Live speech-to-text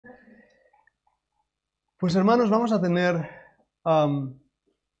Pues hermanos, vamos a tener la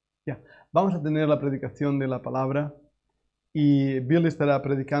predicación de la palabra y Bill estará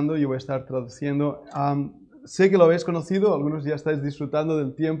predicando, yo voy a estar traduciendo. Sé que lo habéis conocido, algunos ya estáis disfrutando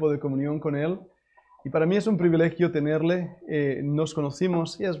del tiempo de comunión con él y para mí es un privilegio tenerle. Nos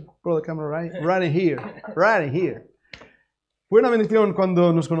conocimos, yes, brother, come right in here. Fue una bendición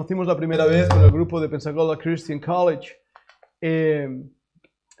cuando nos conocimos la primera vez con el grupo de Pensacola Christian College.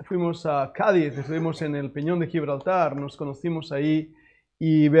 Fuimos a Cádiz, estuvimos en el Peñón de Gibraltar, nos conocimos ahí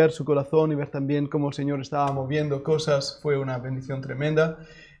y ver su corazón y ver también cómo el Señor estaba moviendo cosas fue una bendición tremenda.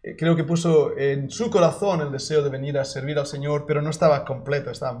 Creo que puso en su corazón el deseo de venir a servir al Señor, pero no estaba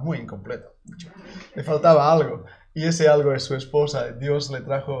completo, estaba muy incompleto. Le faltaba algo y ese algo es su esposa. Dios le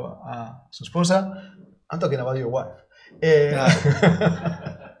trajo a su esposa. I'm talking about your wife.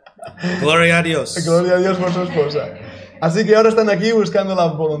 Gloria a Dios. Gloria a Dios por su esposa. Así que ahora están aquí buscando la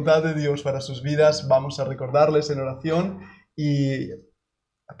voluntad de Dios para sus vidas. Vamos a recordarles en oración y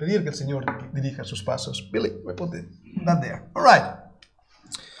a pedir que el Señor dirija sus pasos. Billy, we put that there. All right.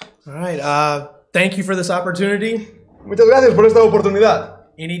 All right. Thank you for this opportunity. Muchas gracias por esta oportunidad.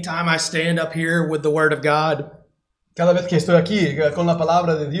 Anytime I stand up here with the Word of God, Cada vez que estoy aquí con la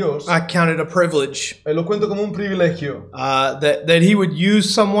palabra de Dios, I count it a privilege lo cuento como un privilegio. that He would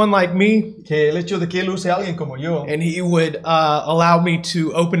use someone like me, Que el hecho de que Él use a alguien como yo, and He would allow me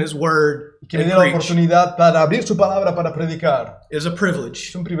to open His Word que me and dé la preach, oportunidad para abrir su palabra para predicar, is a privilege,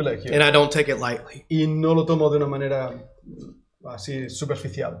 es un privilegio. and I don't take it lightly. Y no lo tomo de una manera así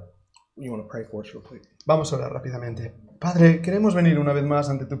superficial. You want to pray for us real quick? Vamos a orar rápidamente. Padre, queremos venir una vez más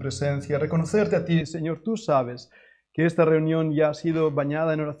ante tu presencia, reconocerte a ti, Señor. Tú sabes que esta reunión ya ha sido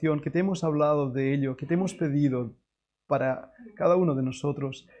bañada en oración, que te hemos hablado de ello, que te hemos pedido para cada uno de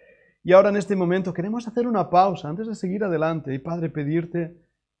nosotros. Y ahora en este momento queremos hacer una pausa antes de seguir adelante. Y Padre, pedirte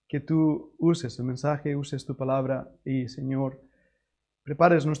que tú uses el mensaje, uses tu palabra y, Señor,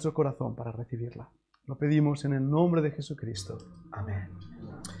 prepares nuestro corazón para recibirla. Lo pedimos en el nombre de Jesucristo. Amén.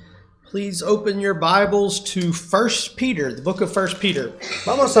 Please open your Bibles to 1 Peter, the book of 1 Peter.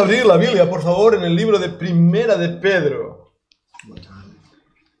 Vamos a abrir la Biblia, por favor, en el libro de Primera de Pedro.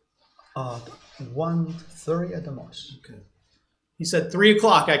 1:30 at the most. Okay. He said 3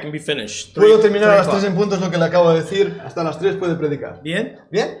 o'clock I can be finished. Puedo terminar a las 3 o'clock. en punto, es lo que le acabo de decir. Hasta las 3 puede predicar. Bien?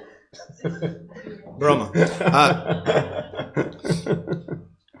 ¿Bien? Broma.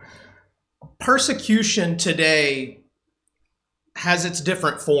 Persecution today has its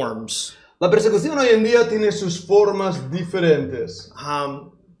different forms. La persecución hoy en día tiene sus formas diferentes.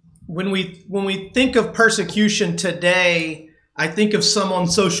 When we think of persecution today, I think of some on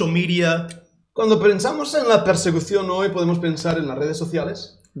social media. Cuando pensamos en la persecución hoy, podemos pensar en las redes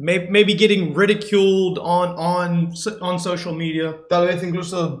sociales. Maybe getting ridiculed on social media. Tal vez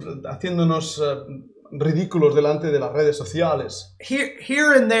incluso haciéndonos ridículos delante de las redes sociales.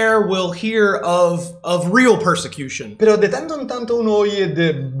 Here and there we'll hear of real persecution. Pero de tanto en tanto uno oye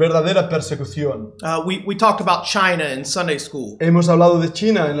de verdadera persecución. We talked about China in Sunday school. Hemos hablado de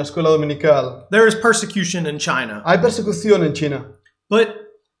China en la escuela dominical. There is persecution in China. Hay persecución en China. But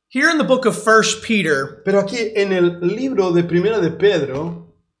here in the book of 1 Peter, Pero aquí en el libro de Primera de Pedro,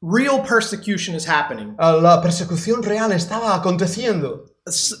 real persecution is happening. la persecución real estaba aconteciendo.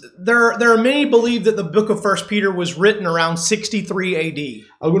 There are many believe that the book of 1 Peter was written around 63 AD.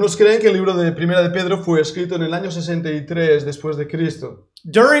 Algunos creen que el libro de Primera de Pedro fue escrito en el año 63 después de Cristo.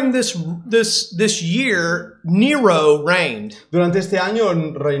 During this year, Nero reigned. Durante este año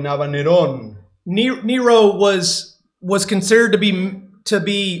reinaba Nerón. Nero was considered to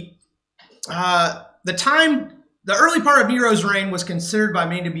be the early part of Nero's reign was considered by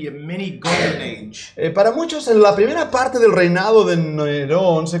many to be a mini golden age. Para muchos, en la primera parte del reinado de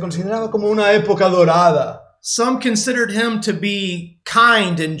Nerón se consideraba como una época dorada. Some considered him to be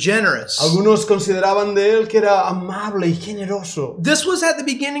kind and generous. Algunos consideraban de él que era amable y generoso. This was at the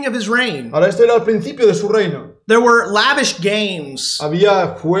beginning of his reign. Ahora esto era al principio de su reino. There were lavish games,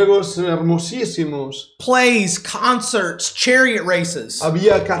 Había juegos hermosísimos. plays, concerts, chariot races.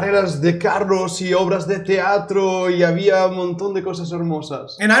 Había carreras de carros y obras de teatro y había un montón de cosas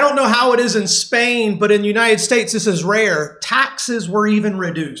hermosas. And I don't know how it is in Spain, but in the United States this is rare. Taxes were even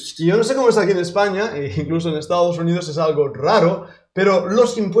reduced. Y yo no sé cómo es aquí en España, e incluso en Estados Unidos es algo raro, pero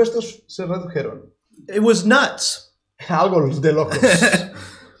los impuestos se redujeron. It was nuts. Algo de locos.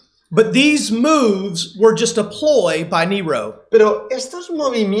 But these moves were just a ploy by Nero. Pero estos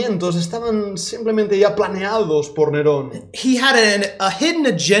movimientos estaban simplemente ya planeados por Nerón. He had a hidden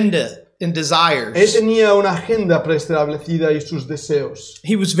agenda and desires. Él tenía una agenda preestablecida y sus deseos.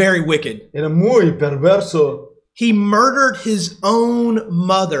 He was very wicked. Era muy perverso. He murdered his own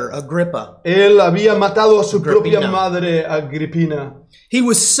mother, Agrippa. Él había matado a su propia Agripina. madre, Agripina. He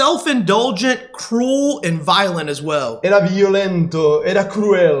was self-indulgent, cruel, and violent as well. Era violento, era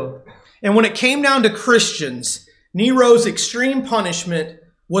cruel. And when it came down to Christians, Nero's extreme punishment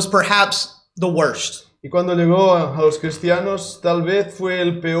was perhaps the worst. Y cuando llegó a los cristianos, tal vez fue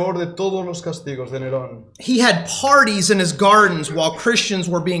el peor de todos los castigos de Nerón. He had parties in his gardens while Christians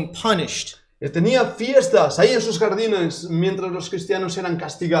were being punished. Tenía fiestas ahí en sus jardines mientras los cristianos eran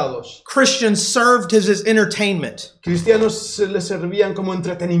castigados. Christians served as his entertainment. Cristianos les servían como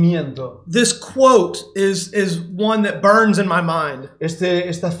entretenimiento. This quote is one that burns in my mind.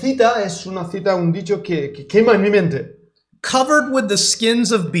 Esta cita es una cita, un dicho que quema en mi mente. Covered with the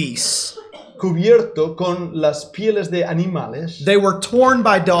skins of beasts, Cubierto con las pieles de animales, they were torn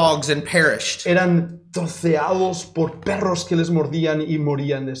by dogs and perished, eran troceados por perros que les mordían y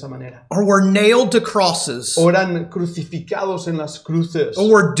morían de esa manera. or were nailed to crosses, O eran crucificados en las cruces. or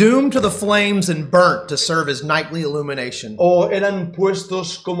were doomed to the flames and burnt to serve as nightly illumination. O eran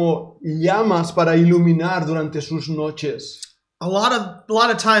puestos como llamas para iluminar durante sus noches. A lot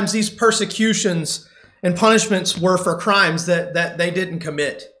of times these persecutions and punishments were for crimes that they didn't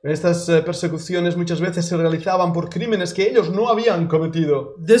commit. Estas persecuciones muchas veces se realizaban por crímenes que ellos no habían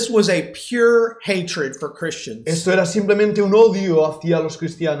cometido. This was a pure hatred for Christians. Esto era simplemente un odio hacia los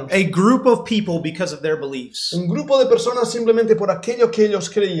cristianos. A group of people because of their beliefs. Un grupo de personas simplemente por aquello que ellos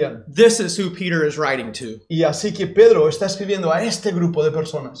creían. This is who Peter is writing to. Y así que Pedro está escribiendo a este grupo de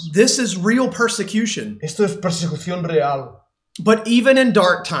personas. This is real persecution. Esto es persecución real. But even in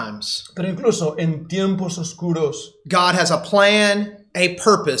dark times, Pero incluso en tiempos oscuros, God has a plan, a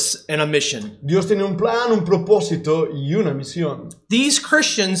purpose, and a mission. Dios tiene un plan, un propósito y una misión. These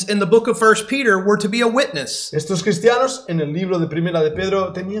Christians in the book of 1 Peter were to be a witness, Estos cristianos en el libro de Primera de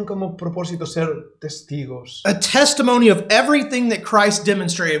Pedro tenían como propósito ser testigos. a testimony of everything that Christ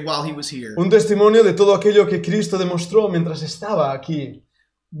demonstrated while he was here. Un testimonio de todo aquello que Cristo demostró mientras estaba aquí.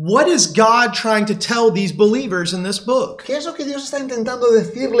 What is God trying to tell these believers in this book? ¿Qué es lo que Dios está intentando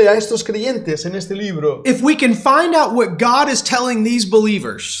decirle a estos creyentes en este libro? If we can find out what God is telling these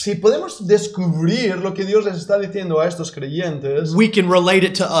believers, Si podemos descubrir lo que Dios les está diciendo a estos creyentes, we can relate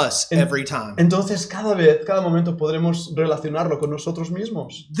it to us every time. entonces cada momento podremos relacionarlo con nosotros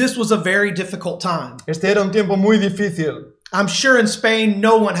mismos. This was a very difficult time. Este era un tiempo muy difícil. I'm sure in Spain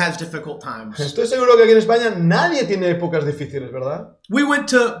no one has difficult times. Estoy seguro que aquí en España nadie tiene épocas difíciles, ¿verdad? We went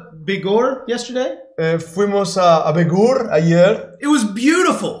to Bigor yesterday. Fuimos a Begur ayer. It was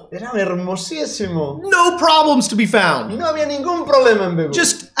beautiful. Era hermosísimo. No problems to be found. No había ningún problema en Begur.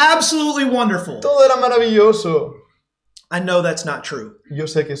 Just absolutely wonderful. Todo era maravilloso. I know that's not true Yo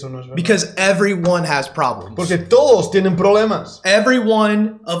sé que eso no es verdad. because everyone has problems. Porque todos tienen problemas. Every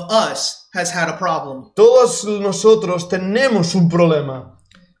one of us has had a problem. Todos nosotros tenemos un problema.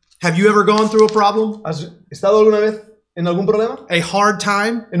 Have you ever gone through a problem? ¿Has estado alguna vez en algún problema? A hard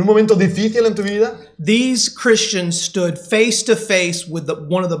time? ¿En un momento difícil en tu vida? These Christians stood face to face with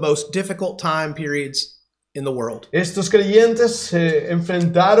one of the most difficult time periods in the world. Estos creyentes se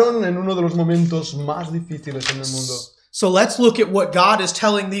enfrentaron en uno de los momentos más difíciles en el mundo. So let's look at what God is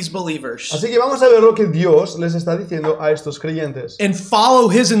telling these believers Así que vamos a ver lo que Dios les está diciendo a estos creyentes. and follow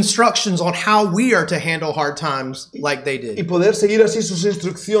his instructions on how we are to handle hard times like they Y did. poder seguir así sus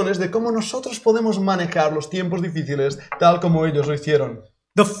instrucciones de cómo nosotros podemos manejar los tiempos difíciles tal como ellos lo hicieron.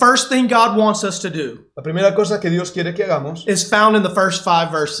 The first thing God wants us to do La primera cosa que Dios quiere que hagamos is found in the first 5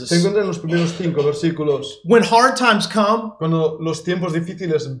 se verses. encuentra en los primeros 5 versículos. When hard times come, Cuando los tiempos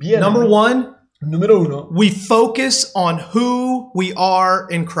difíciles vienen, number 1, número 1, we focus on who we are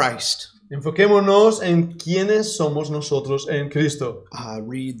in Christ. enfoquémonos en quiénes somos nosotros en Cristo.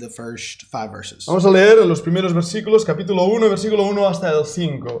 Read the first 5 verses. Vamos a leer los primeros versículos, capítulo 1, versículo 1 hasta el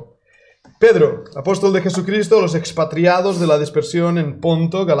 5. Pedro, apóstol de Jesucristo, a los expatriados de la dispersión en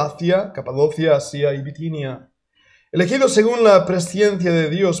Ponto, Galacia, Capadocia, Asia y Bitinia, elegidos según la presciencia de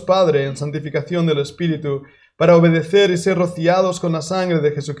Dios Padre en santificación del Espíritu, para obedecer y ser rociados con la sangre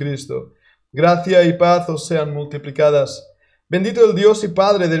de Jesucristo. Gracia y paz os sean multiplicadas. Bendito el Dios y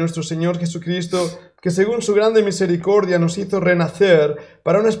Padre de nuestro Señor Jesucristo, que según su grande misericordia nos hizo renacer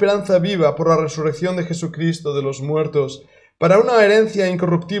para una esperanza viva por la resurrección de Jesucristo de los muertos, para una herencia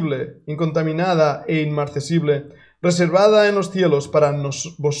incorruptible, incontaminada e inmarcesible, reservada en los cielos para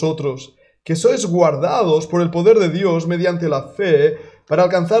vosotros, que sois guardados por el poder de Dios mediante la fe, para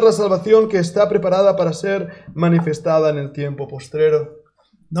alcanzar la salvación que está preparada para ser manifestada en el tiempo postrero.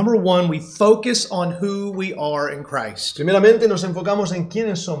 Number 1, we focus on who we are in Christ. Primeramente nos enfocamos en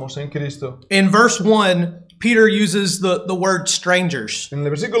quiénes somos en Cristo. In verse 1, Peter uses the word strangers. En el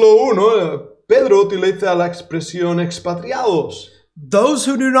versículo 1, Pedro utiliza la expresión expatriados, those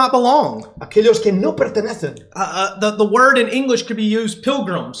who do not belong. aquellos que no pertenecen. The word in English could be used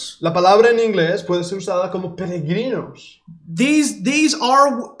pilgrims. La palabra en inglés puede ser usada como peregrinos. These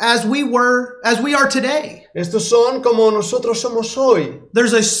are as we are today. Estos son como nosotros somos hoy.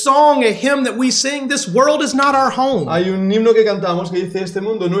 There's a song, a hymn that we sing, this world is not our home. Hay un himno que cantamos que dice, este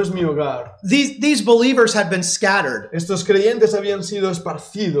mundo no es mi hogar. These believers had been scattered. Estos creyentes habían sido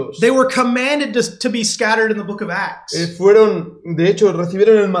esparcidos. They were commanded to be scattered in the book of Acts. De hecho,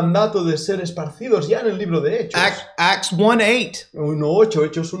 recibieron el mandato de ser esparcidos ya en el libro de Hechos. Acts 1:8. 1:8,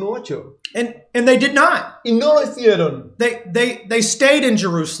 Hechos 1:8. And they did not. Y no lo hicieron. They stayed in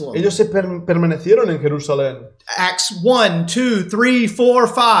Jerusalem. Ellos se permanecieron en Jerusalén. Acts 1, 2, 3, 4,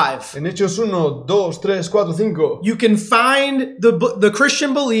 5. En Hechos 1, 2, 3, 4, 5. You can find the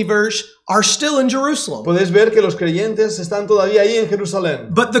Christian believers are still in Jerusalem. Podéis ver que los creyentes están todavía ahí en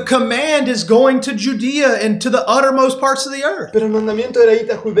Jerusalén. But the command is going to Judea and to the uttermost parts of the earth. Pero el mandamiento era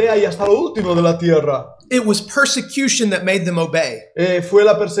ir a Judea y hasta lo último de la tierra. It was persecution that made them obey. Fue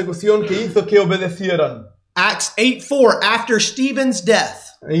la persecución que hizo que obedecieran. Acts 8:4, after Stephen's death,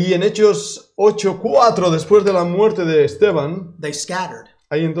 Y en Hechos 8:4, después de la muerte de Esteban, they scattered.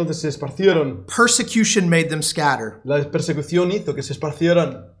 ahí entonces se esparcieron. Persecution made them scatter. La persecución hizo que se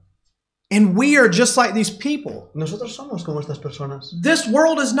esparcieran. And we are just like these people. Nosotros somos como estas personas. This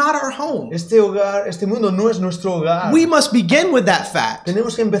world is not our home. Este hogar, este mundo no es nuestro hogar. We must begin with that fact.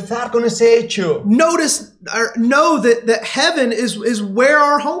 Tenemos que empezar con ese hecho. Know that heaven is where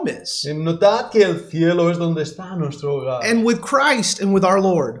our home is. Notad que el cielo es donde está nuestro hogar. And with Christ and with our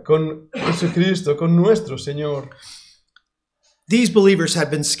Lord. Con Jesucristo, con nuestro Señor. These believers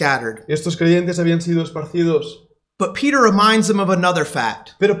had been scattered. Estos creyentes habían sido esparcidos. But Peter reminds them of another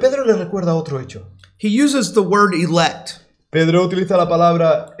fact. Pero Pedro les recuerda otro hecho. He uses the word elect. Pedro utiliza la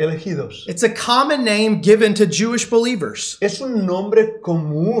palabra elegidos. It's a common name given to Jewish believers. Es un nombre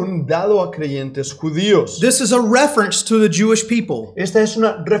común dado a creyentes judíos. This is a reference to the Jewish people. Esta es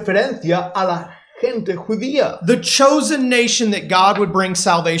una referencia a la gente judía. The chosen nation that God would bring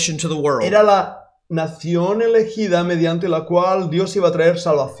salvation to the world. Era la nación elegida mediante la cual Dios iba a traer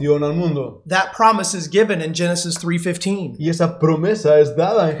salvación al mundo. That promise is given in Genesis 3:15. Y esa promesa es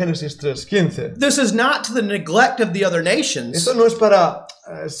dada en Génesis 3:15. This is not to the neglect of the other nations. Esto no es para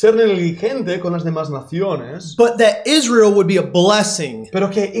ser negligente con las demás naciones, But that Israel would be a blessing pero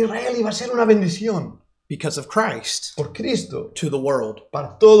que Israel iba a ser una bendición because of Christ por Cristo to the world.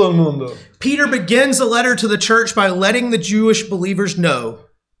 para todo el mundo. Peter begins the letter to the church by letting the Jewish believers know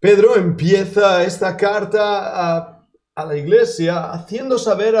Pedro empieza esta carta a la iglesia haciendo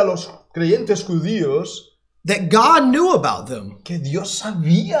saber a los creyentes judíos that God knew about them que Dios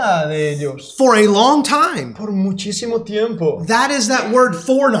sabía de ellos for a long time. por muchísimo tiempo. That is that word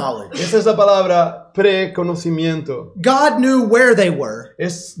foreknowledge. Esa es la palabra preconocimiento. God knew where they were.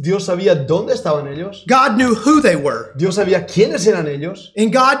 Dios sabía dónde estaban ellos. God knew who they were. Dios sabía quiénes eran ellos.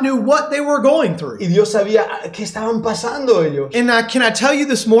 And God knew what they were going through. Y Dios sabía qué estaban pasando ellos. And can I tell you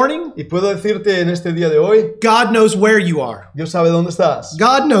this morning? Y puedo decirte en este día de hoy, God knows where you are. Dios sabe dónde estás.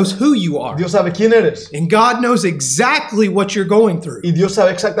 God knows who you are. Dios sabe quién eres. And God knows exactly what you're going through. Y Dios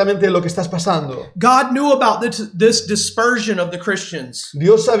sabe exactamente lo que estás pasando. God knew about this dispersion of the Christians.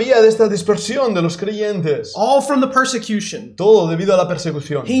 Dios sabía de esta dispersión de los creyentes. All from the persecution. Todo debido a la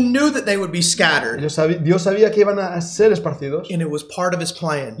persecución. He knew that they would be scattered. Dios sabía que iban a ser esparcidos. And it was part of his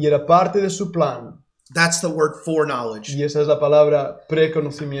plan. Y era parte de su plan. That's the word foreknowledge. Y esa es la palabra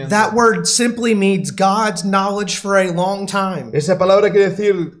preconocimiento. That word simply means God's knowledge for a long time. Esa palabra quiere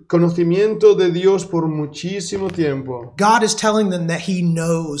decir conocimiento de Dios por muchísimo tiempo. God is telling them that He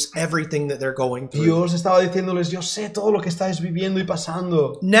knows everything that they're going through. Dios estaba diciéndoles, yo sé todo lo que estáis viviendo y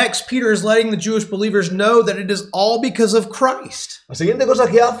pasando. Next, Peter is letting the Jewish believers know that it is all because of Christ. La siguiente cosa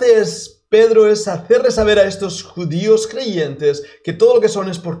que hace es Pedro es hacerle saber a estos judíos creyentes que todo lo que son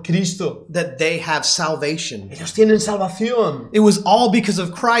es por Cristo. That they have salvation. Ellos tienen salvación. It was all because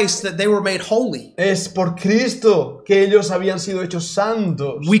of Christ that they were made holy. Es por Cristo que ellos habían sido hechos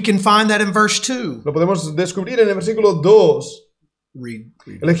santos. We can find that in verse 2. Lo podemos descubrir en el versículo 2. Read.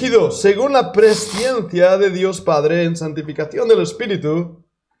 Elegidos según la presciencia de Dios Padre en santificación del Espíritu,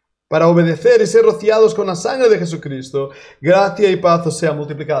 para obedecer y ser rociados con la sangre de Jesucristo, gracia y paz os sea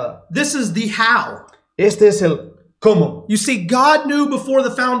multiplicada. This is the how. Este es el cómo. You see, God knew before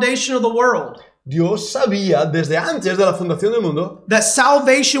the foundation of the world. Dios sabía desde antes de la fundación del mundo that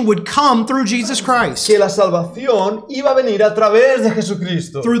salvation would come through Jesus Christ, que la salvación iba a venir a través de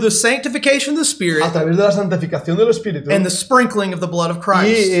Jesucristo, through the sanctification of the Spirit a través de la santificación del Espíritu and the sprinkling of the blood of y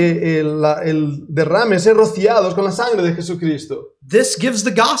Christ. el derrame, ser rociados con la sangre de Jesucristo. This gives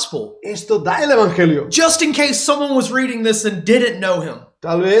the gospel. Esto da el Evangelio. Just in case someone was reading this and didn't know him,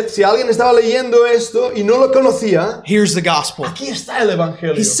 Tal vez si alguien estaba leyendo esto y no lo conocía, here's the gospel. aquí está el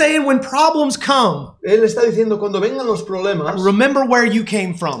Evangelio. He's saying when problems come, Él está diciendo, cuando vengan los problemas, remember where you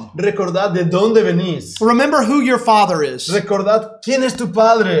came from. recordad de dónde venís. Remember who your father is. Recordad quién es tu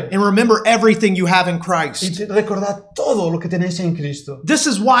Padre. And remember everything you have in Y Christ. recordad todo lo que tenéis en Cristo. This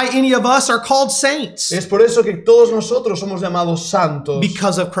is why any of us are called saints, Es por eso que todos nosotros somos llamados santos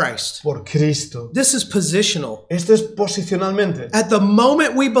because of Christ. por Cristo. This is positional. Esto es posicionalmente. At the moment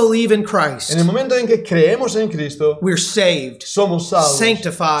we believe in Christ, En el momento en que creemos en Cristo, we're saved, somos salvos,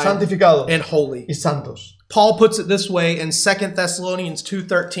 sanctified, santificados and holy. y santos. Paul puts it this way in 2 Thessalonians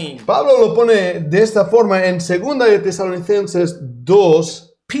 2:13. Pablo lo pone de esta forma en 2 de Tesalonicenses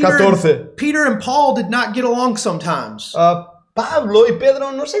 2:14. Peter and Paul did not get along sometimes, Pablo y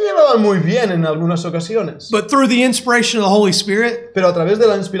Pedro no se llevaban muy bien en algunas ocasiones, but through the inspiration of the Holy Spirit, pero a través de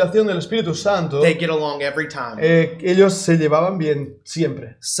la inspiración del Espíritu Santo, they get along every time. ellos se llevaban bien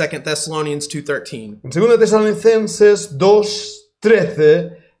siempre. 2 Thessalonians 2:13. En 2 Tesalonicenses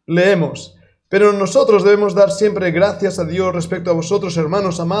 2:13 leemos: pero nosotros debemos dar siempre gracias a Dios respecto a vosotros,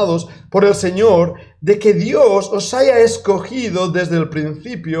 hermanos amados, por el Señor, de que Dios os haya escogido desde el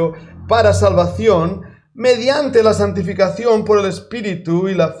principio para salvación, mediante la santificación por el Espíritu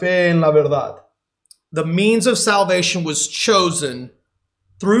y la fe en la verdad. The means of salvation was chosen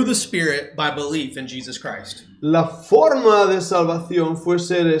through the Spirit by belief in Jesus Christ. La forma de salvación fue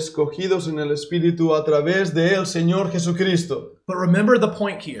ser escogidos en el Espíritu a través del Señor Jesucristo. But remember the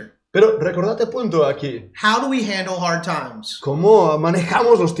point here. Pero recordad el punto aquí. How do we handle hard times? ¿Cómo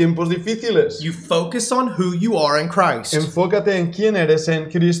manejamos los tiempos difíciles? You focus on who you are in Christ. Enfócate en quién eres en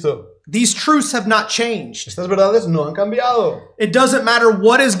Cristo. These truths have not changed. Estas verdades no han cambiado. It doesn't matter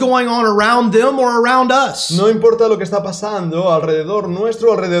what is going on around them or around us. No importa lo que está pasando alrededor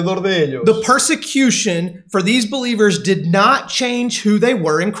nuestro, alrededor de ellos. The persecution for these believers did not change who they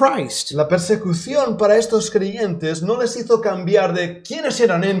were in Christ. La persecución para estos creyentes no les hizo cambiar de quiénes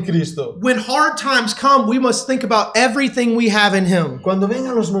eran en Cristo. When hard times come, we must think about everything we have in Him. Cuando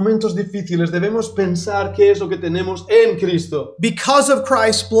vengan los momentos difíciles, debemos pensar qué es lo que tenemos en Cristo. Because of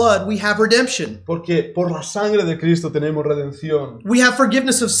Christ's blood, we have redemption. Porque por la sangre de Cristo tenemos redención. We have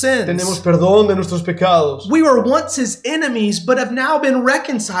forgiveness of Tenemos sins. perdón de nuestros pecados. We were once His enemies, but have now been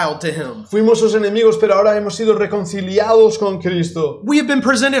reconciled to Him. Fuimos sus enemigos, pero ahora hemos sido reconciliados con Cristo. We have been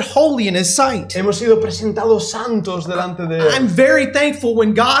presented holy in His sight. Hemos sido presentados santos delante de I'm Él. very thankful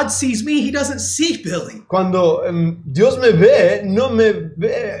when God sees me, He doesn't see Billy. Cuando Dios me ve, no me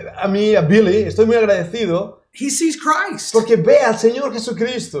ve a mí, a Billy. Estoy muy agradecido He sees Christ. porque ve al Señor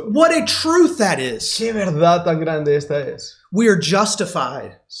Jesucristo. What a truth that is. Qué verdad tan grande esta es. We are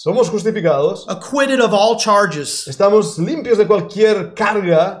justified, Somos justificados. acquitted of all charges. Estamos limpios de cualquier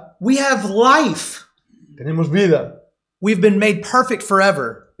carga. We have life. Tenemos vida. We've been made perfect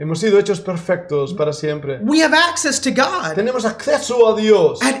forever. Hemos sido hechos perfectos para siempre. We have access to God Tenemos acceso a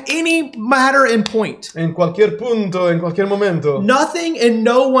Dios at any matter and point. en cualquier punto, en cualquier momento. Nothing and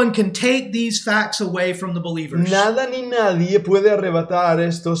no one can take these facts away from the believers. Nada ni nadie puede arrebatar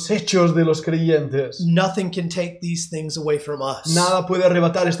estos hechos de los creyentes. Nothing can take these things away from us Nada puede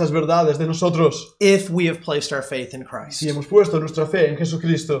arrebatar estas verdades de nosotros if we have placed our faith in Christ. si hemos puesto nuestra fe en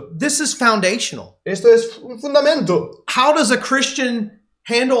Jesucristo. This is foundational. Esto es un fundamento. How does a Christian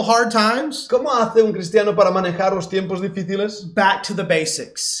handle hard times? ¿Cómo hace un cristiano para manejar los tiempos difíciles? Back to the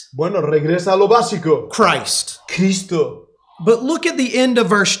basics. Bueno, regresa a lo básico. Christ. Cristo. But look at the end of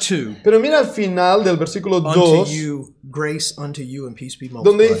verse 2. Pero mira al final del versículo Unto 2, you, grace unto you, and peace be donde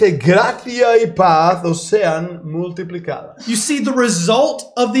multiplied. dice, gracia y paz os sean multiplicadas. You see, the result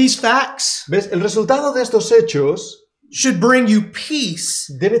of these facts ¿Ves? El resultado de estos hechos should bring you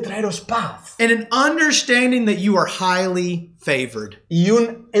peace debe traeros paz and an understanding that you are highly favored. y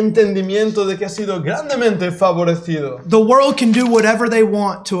un entendimiento de que has sido grandemente favorecido. The world can do whatever they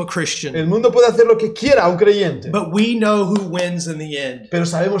want to a Christian, El mundo puede hacer lo que quiera a un creyente, but we know who wins in the end. pero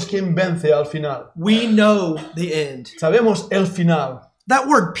sabemos quién vence al final. We know the end. Sabemos el final. That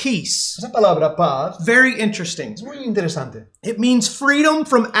word peace, Esa palabra paz very interesting. es muy interesante. It means freedom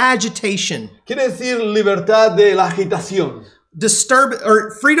from agitation. Quiere decir libertad de la agitación.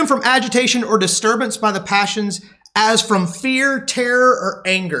 Freedom from agitation or disturbance by the passions as from fear, terror, or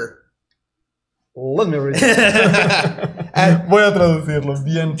anger. Let me read it. Voy a traducirlo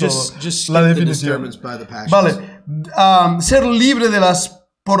bien todo. Just La skip the definición. disturbance by the passions. Vale. Ser libre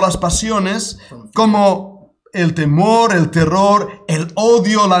por las pasiones como el temor, el terror, el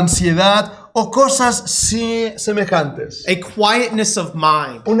odio, la ansiedad o cosas semejantes. A quietness of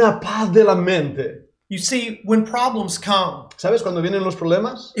mind. Una paz de la mente. You see, when problems come, ¿Sabes cuando vienen los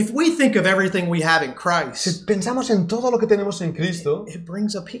problemas? if we think of everything we have in Si Christ, pensamos en todo lo que tenemos en Cristo, it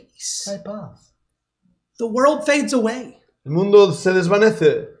brings a peace. hay paz. The world fades away. El mundo se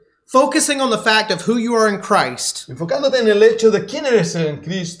desvanece. Focusing on the fact of who you are in Christ Enfocándote en el hecho de quién eres en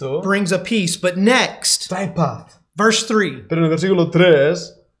Cristo, brings a peace. But next, trae paz. verse 3. Pero en el versículo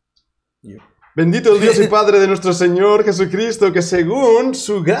 3, bendito el Dios y Padre de nuestro Señor Jesucristo, que según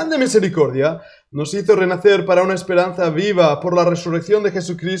su grande misericordia nos hizo renacer para una esperanza viva por la resurrección de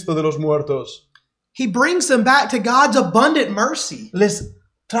Jesucristo de los muertos. He brings them back to God's abundant mercy. Les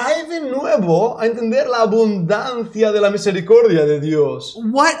trae de nuevo a entender la abundancia de la misericordia de Dios.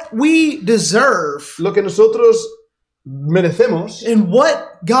 What we deserve Lo que nosotros merecemos and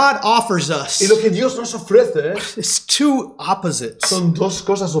what God offers us y lo que Dios nos ofrece is two opposites. son dos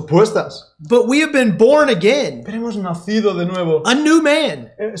cosas opuestas. But we have been born again, Pero hemos nacido de nuevo. a new man.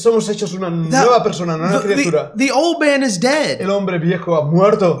 Somos hechos una nueva persona, una nueva criatura. The old man is dead, El hombre viejo ha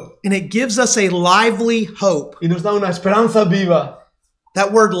muerto and it gives us a lively hope. y nos da una esperanza viva.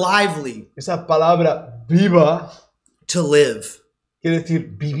 That word lively, Esa palabra viva to live, quiere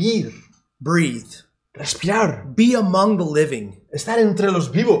decir vivir, breathe, respirar, be among the living, estar entre los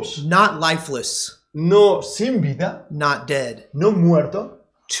vivos, not lifeless, no sin vida, not dead, no muerto,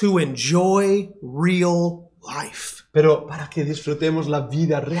 to enjoy real life, pero para que disfrutemos la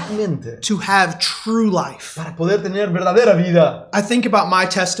vida realmente, to have true life. para poder tener verdadera vida. I think about my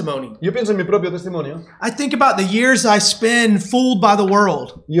testimony. Yo pienso en mi propio testimonio. I think about the years I spend fooled by the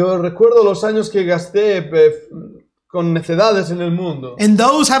world, Yo recuerdo los años que gasté con necedades en el mundo. and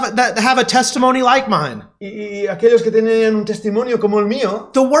those that have a testimony like mine. Y aquellos que tenían un testimonio como el mío,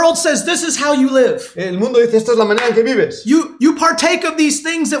 The world says this is how you live. el mundo dice, esta es la manera en que vives. You partake of these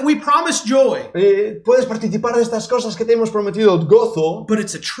things that we promise joy, Puedes participar de estas cosas que te hemos prometido, gozo, but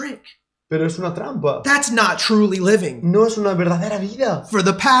it's a trick. pero es una trampa. That's not truly living. No es una verdadera vida. For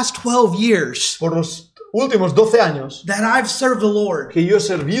the past 12 years Por los últimos 12 años that I've served the Lord, que yo he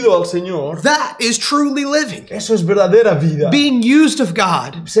servido al Señor, that is truly living. eso es verdadera vida. Being used of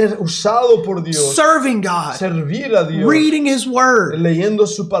God, Ser usado por Dios, serving God, servir a Dios, reading His Word, leyendo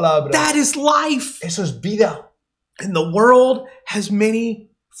su palabra. that is life. Eso es vida. And the world has many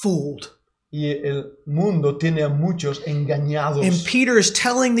fooled. Y el mundo tiene a muchos engañados. And Peter is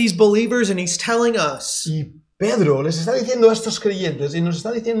telling these believers, and he's telling us, Y Pedro les está diciendo a estos creyentes y nos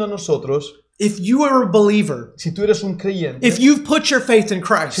está diciendo a nosotros, if you are a believer, si tú eres un creyente, if you've put your faith in si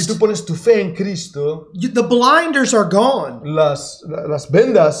Christ, tú pones tu fe en Cristo, the blinders are gone. las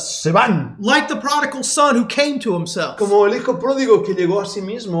vendas se van. Like the prodigal son who came to himself. Como el hijo pródigo que llegó a sí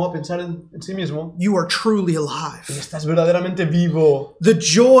mismo, a pensar en sí mismo, You are truly y alive. estás verdaderamente vivo. The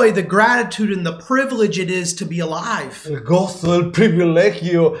joy, the gratitude, and the privilege it is to be alive. El gozo, el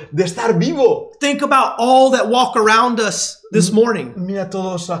privilegio de estar vivo. Think about all that walk around us this morning Mira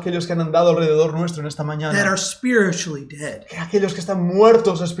todos aquellos que han andado alrededor nuestro en esta that mañana. are spiritually dead. Aquellos que están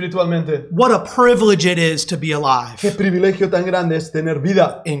muertos espiritualmente. What a privilege it is to be Qué alive privilegio tan grande es tener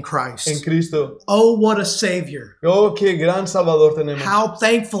vida in en Christ. Cristo. Oh, what a Savior. Oh, qué gran Salvador tenemos. How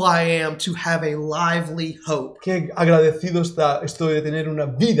thankful I am to have a lively hope. Qué agradecido estoy de tener una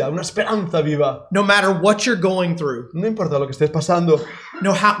vida, una esperanza viva. No matter what you're going through, No importa lo que estés pasando.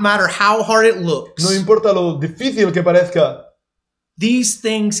 no matter how hard it looks, No importa lo difícil que parezca. these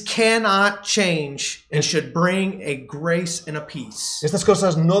things cannot change and should bring a grace and a peace. Estas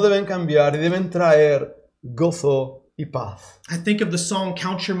cosas no deben cambiar y deben traer gozo y paz. I think of the song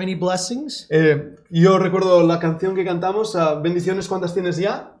Count Your Many Blessings. Yo recuerdo la canción que cantamos, Bendiciones, ¿cuántas tienes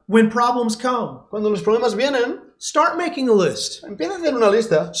ya? When problems come, Cuando los problemas vienen, start making a list. empieza a hacer una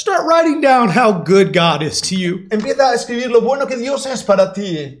lista. Start writing down how good God is to you. Empieza a escribir lo bueno que Dios es para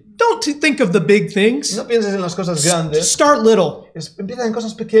ti. Don't think of the big things. No pienses en las cosas grandes. Start little. Empieza en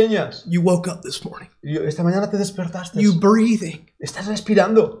cosas pequeñas. You woke up this morning. Esta mañana te despertaste. You breathing. Estás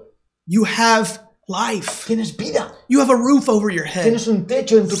respirando. You have life. Tienes vida. You have a roof over your head. Tienes un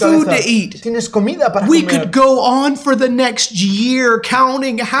techo en tu Food cabeza. to eat. Tienes comida para We comer. could go on for the next year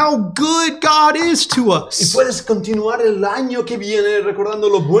counting how good God is to Y us. puedes continuar el año que viene recordando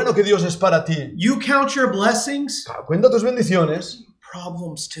lo bueno que Dios es para ti. You count your blessings, Cuenta tus bendiciones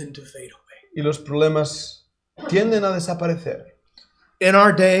problems tend to fade away. y los problemas tienden a desaparecer. In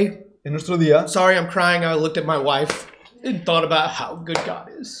our day, En nuestro día, sorry I'm crying, I looked at my wife and thought about how good God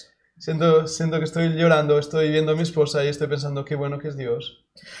is. Siento que estoy llorando, estoy viendo a mi esposa y estoy pensando qué bueno que es Dios.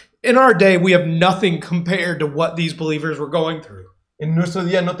 In our day, we have nothing compared to what these believers were going through. En nuestro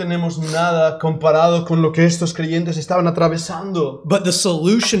día no tenemos nada comparado con lo que estos creyentes estaban atravesando. But the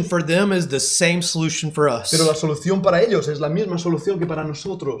solution for them is the same solution for us. Pero la solución para ellos es la misma solución que para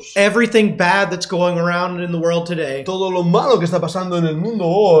nosotros. Everything bad that's going around in the world today Todo lo malo que está pasando en el mundo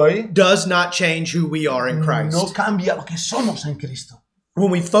hoy does not change who we are in Christ. no cambia lo que somos en Cristo. When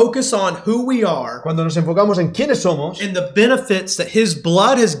we focus on who we are Cuando nos enfocamos en quiénes somos and the benefits that His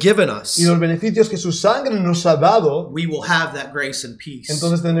blood has given us, y los beneficios que su sangre nos ha dado, we will have that grace and peace.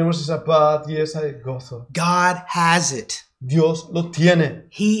 entonces tenemos esa paz y ese gozo. God has it. Dios lo tiene.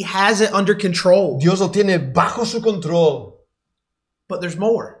 He has it under control. Dios lo tiene bajo su control. But there's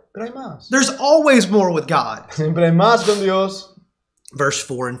more. Pero hay más. There's always more with God. Siempre hay más con Dios. Verse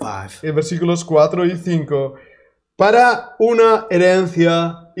 4 and 5. En versículos 4 y 5. Para una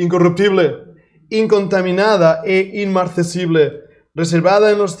herencia incorruptible, incontaminada e inmarcesible, reservada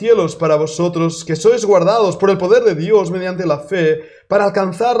en los cielos para vosotros, que sois guardados por el poder de Dios mediante la fe, para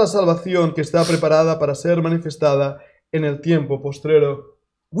alcanzar la salvación que está preparada para ser manifestada en el tiempo postrero.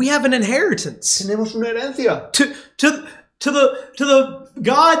 We have an inheritance. Tenemos una herencia. To the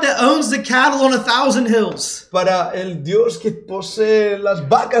God that owns the cattle on 1,000 hills. Para el Dios que posee las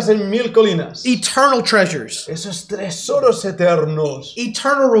vacas en 1000 colinas. Eternal treasures. Esos tesoros eternos.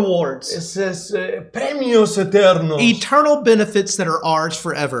 Eternal rewards. Esos premios eternos. Eternal benefits that are ours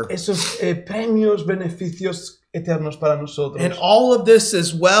forever. Esos premios, beneficios eternos para nosotros. And all of this,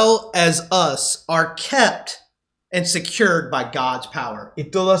 as well as us, are kept and secured by God's power.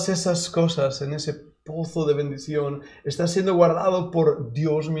 Y todas esas cosas en ese pozo de bendición está siendo guardado por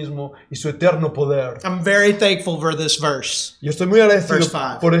Dios mismo y su eterno poder. I'm very thankful for this verse. Yo estoy muy agradecido Verse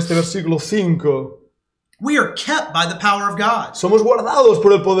 5. por este versículo 5. We are kept by the power of God. Somos guardados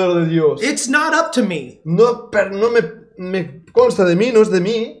por el poder de Dios. It's not up to me. No me consta de mí, no es de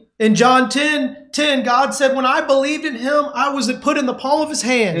mí. In John 10:10, God said, when I believed in Him, I was put in the palm of His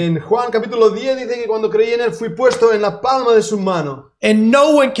hand. En Juan capítulo 10 dice que cuando creí en Él fui puesto en la palma de su mano. And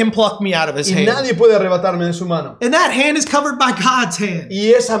no one can pluck me out of His Y hand. nadie puede arrebatarme de su mano. And that hand is covered by God's hand.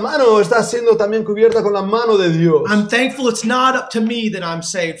 Y esa mano está siendo también cubierta con la mano de Dios. I'm thankful it's not up to me that I'm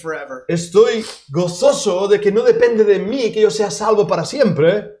saved forever. Estoy gozoso de que no depende de mí que yo sea salvo para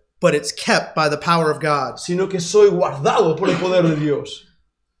siempre, But it's kept by the power of God. sino que soy guardado por el poder de Dios.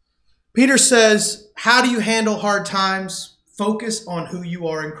 Peter says, how do you handle hard times? Focus on who you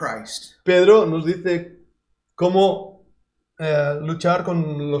are in Christ. Pedro nos dice cómo luchar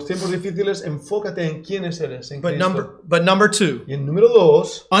con los tiempos difíciles. Enfócate en quiénes eres en But Cristo. number 2, Y en número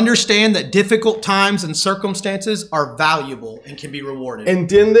 2, understand that difficult times and circumstances are valuable and can be rewarded.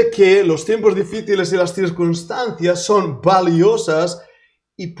 entiende que los tiempos difíciles y las circunstancias son valiosas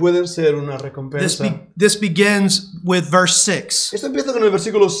y pueden ser una recompensa. This begins with verse 6. Esto empieza con el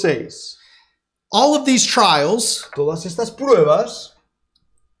versículo 6. All of these trials Todas estas pruebas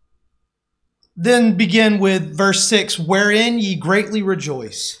then begin with verse 6, wherein ye greatly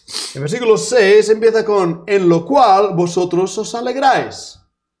rejoice. El versículo 6 empieza con en lo cual vosotros os alegráis.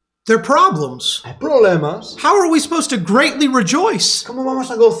 They're problems. Hay problemas. How are we supposed to greatly rejoice? ¿Cómo vamos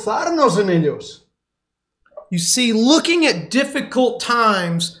a gozarnos en ellos? You see, looking at difficult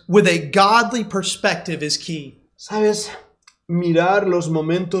times with a godly perspective is key. ¿Sabes? Mirar los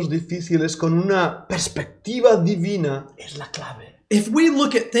momentos difíciles con una perspectiva divina es la clave. If we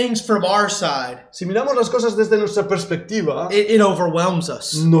look at things from our side, Si miramos las cosas desde nuestra perspectiva, it overwhelms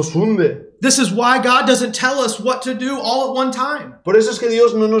us. nos hunde. This is why God doesn't tell us what to do all at one time. Por eso es que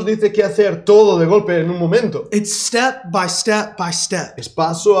Dios no nos dice qué hacer todo de golpe en un momento. It's step by step by step. Es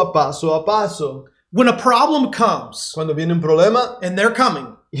paso a paso a paso. When a problem comes, Cuando viene un problema, and they're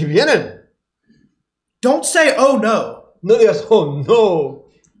coming, y vienen, don't say, oh no. no digas, oh no.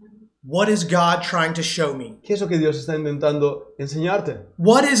 What is God trying to show me? ¿Qué es lo que Dios está intentando enseñarte?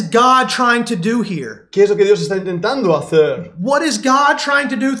 What is God trying to do here? ¿Qué es lo que Dios está intentando hacer? What is God trying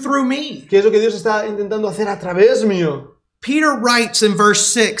to do through me? ¿Qué es lo que Dios está intentando hacer a través mío? Peter writes in verse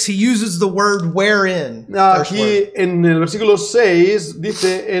 6, he uses the word wherein. First word. Aquí en el versículo 6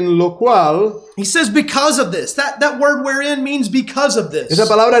 dice en lo cual. He says because of this. That word wherein means because of this. Esa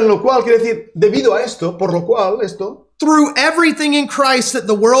palabra en lo cual quiere decir debido a esto, por lo cual, esto. Through everything in Christ that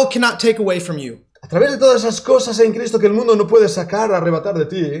the world cannot take away from you. A través de todas esas cosas en Cristo que el mundo no puede sacar, arrebatar de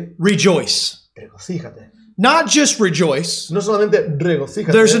ti. Rejoice. Regocíjate. Not just rejoice. No solamente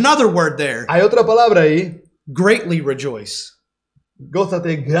regocíjate. There's another word there. Hay otra palabra ahí. Greatly rejoice.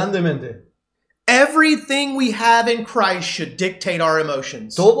 Gózate grandemente. Everything we have in Christ should dictate our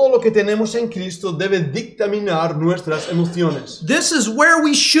emotions. Todo lo que tenemos en Cristo debe dictaminar nuestras emociones. This is where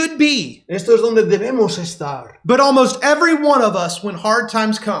we should be. Esto es donde debemos estar. But almost every one of us, when hard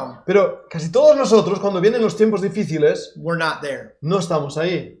times come, Pero casi todos nosotros, cuando vienen los tiempos difíciles, we're not there. no estamos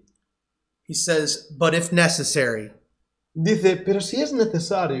ahí. He says, but if necessary. Dice, pero si es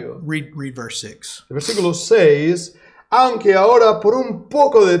necesario. Read verse 6. El versículo 6, aunque ahora por un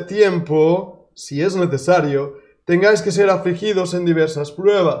poco de tiempo, si es necesario, tengáis que ser afligidos en diversas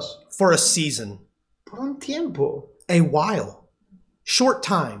pruebas. For a season. Por un tiempo. A while. Short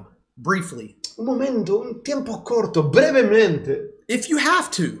time. Briefly. Un momento, un tiempo corto, brevemente. If you have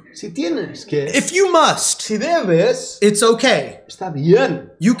to. Si tienes que. If you must. Si debes. It's okay. Está bien.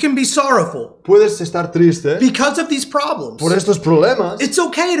 You can be sorrowful. Puedes estar triste. Because of these problems. Por estos problemas. It's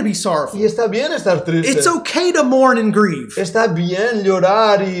okay to be sorrowful. Y está bien estar triste. It's okay to mourn and grieve. Está bien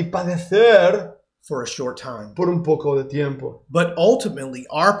llorar y padecer. For a short time. Por un poco de tiempo. But ultimately,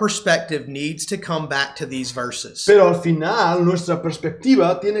 our perspective needs to come back to these verses. Pero al final, nuestra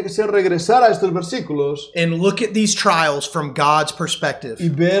perspectiva tiene que ser regresar a estos versículos. And look at these trials from God's perspective. Y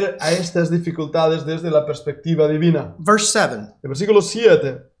ver a estas dificultades desde la perspectiva divina. Verse 7. El versículo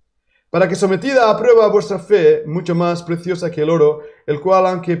 7. Para que sometida a prueba vuestra fe, mucho más preciosa que el oro, el cual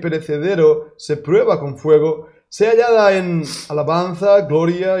aunque perecedero se prueba con fuego, sea hallada en alabanza,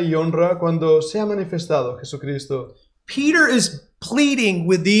 gloria y honra cuando sea manifestado Jesucristo. Peter is pleading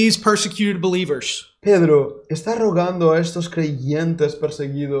with these persecuted believers. Pedro está rogando a estos creyentes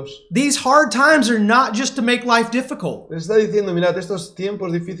perseguidos. These hard times are not just to make life difficult. Les está diciendo, mirad, estos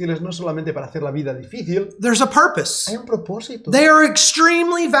tiempos difíciles no solamente para hacer la vida difícil. There's a purpose. Hay un propósito. They are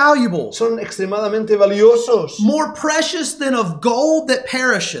extremely valuable. Son extremadamente valiosos. More precious than of gold that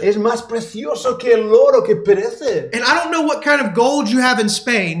perishes. Es más precioso que el oro que perece. And I don't know what kind of gold you have in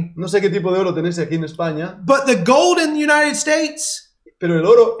Spain. No sé qué tipo de oro tenéis aquí en España. But the gold in the United States pero el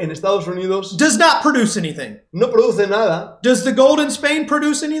oro en Estados Unidos does not produce anything. No produce nada. Does the gold in Spain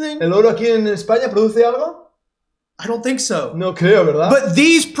produce anything? ¿El oro aquí en España produce algo? I don't think so. No creo, ¿verdad? But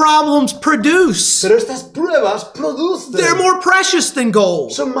these problems produce. Pero estas pruebas producen. They're more precious than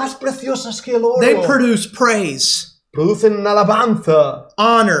gold. Son más preciosas que el oro. They produce praise. Producen alabanza,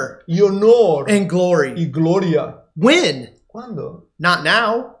 honor, y honor, and glory. Y gloria. When? ¿Cuándo? Not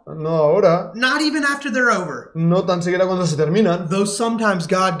now. No ahora. Not even after they're over. No tan siquiera cuando se terminan. Though sometimes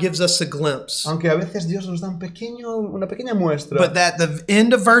God gives us a glimpse. Aunque a veces Dios nos da una pequeña muestra. But at the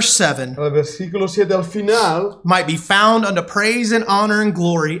end of verse 7, el versículo 7 al final, might be found unto praise and honor and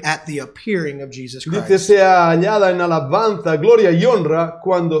glory at the appearing of Jesus Christ. Dice, sea hallada en alabanza, gloria y honra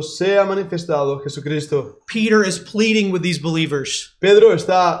cuando sea manifestado Jesucristo. Peter is pleading with these believers. Pedro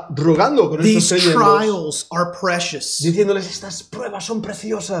está rogando con estos These creyentes. trials are precious. Diciéndoles, estas pruebas son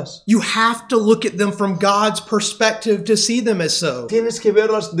preciosas. You have to look at them from God's perspective to see them as so. Tienes que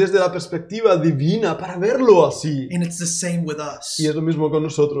verlas desde la perspectiva divina para verlo así. And it's the same with us. Y es lo mismo con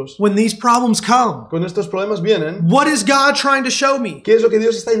nosotros. When these problems come, cuando estos problemas vienen, what is God trying to show me? ¿Qué es lo que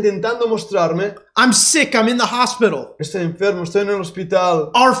Dios está intentando mostrarme? I'm sick, I'm in the hospital. Estoy enfermo, estoy en el hospital.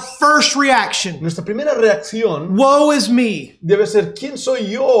 Our first reaction, nuestra primera reacción, woe is me. Debe ser, ¿quién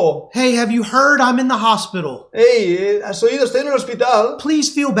soy yo? Hey, have you heard I'm in the hospital? Hey, ¿has oído? Estoy en el hospital. Please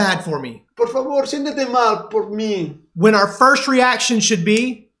feel bad for me. Por favor, siéntete mal por mí. When our first reaction should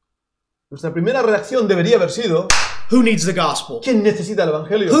be, nuestra primera reacción debería haber sido, who needs the gospel? ¿quién necesita el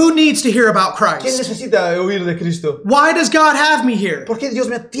evangelio? Who needs to hear about Christ? ¿Quién necesita oír de Cristo? Why does God have me here? ¿Por qué Dios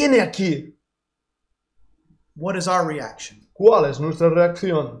me tiene aquí? What is our reaction? ¿Cuál es nuestra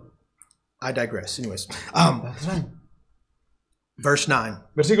reacción? I digress. Anyways, verse 9.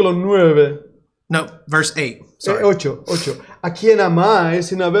 Versículo 9. No, verse 8. Sorry. 8. A quien amáis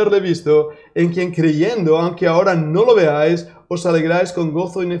sin haberle visto, en quien creyendo, aunque ahora no lo veáis, os alegráis con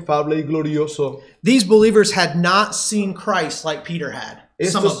gozo inefable y glorioso. These believers had not seen Christ like Peter had.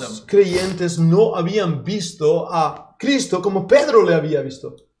 Some of them. Estos creyentes no habían visto a Cristo como Pedro le había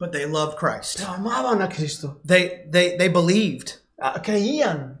visto. But they loved Christ. Pero amaban a Cristo. They believed.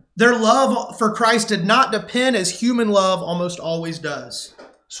 Creían. Their love for Christ did not depend as human love almost always does.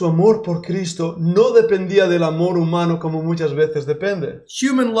 Su amor por Cristo no dependía del amor humano como muchas veces depende.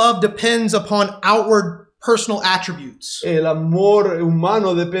 Human love depends upon outward personal attributes. El amor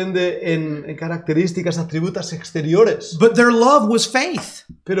humano depende en características, atributos exteriores. But their love was faith.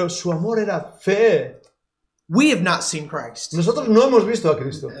 Pero su amor era fe. We have not seen Christ. Nosotros no hemos visto a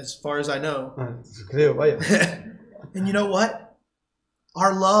Cristo. As far as I know. Creo, vaya. And you know what?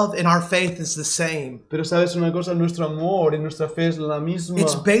 Our love and our faith is the same. Pero sabes una cosa, nuestro amor y nuestra fe es la misma.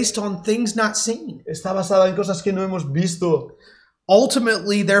 It's based on things not seen. Está basada en cosas que no hemos visto.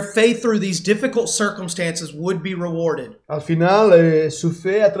 ultimately their faith through these difficult circumstances would be rewarded. Al final, su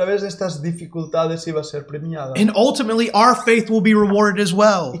fe a través de estas dificultades iba a ser premiada. And ultimately our faith will be rewarded as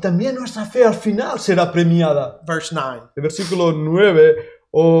well. Y también nuestra fe al final será premiada. Verse 9. El versículo 9,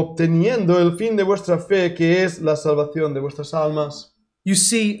 obteniendo el fin de vuestra fe, que es la salvación de vuestras almas. You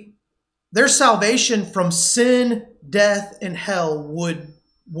see, their salvation from sin, death, and hell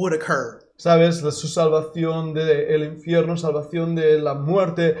would occur. ¿Sabes? Su salvación del infierno, salvación de la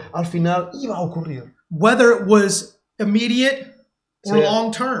muerte, al final iba a ocurrir. Whether it was immediate or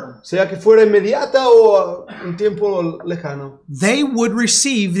long term. Sea que fuera inmediata o un tiempo lejano. They would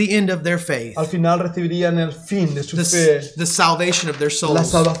receive the end of their faith. Al final recibirían el fin de su fe. The salvation of their souls. La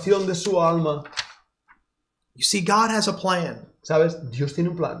salvación de su alma. You see, God has a plan. ¿Sabes? Dios tiene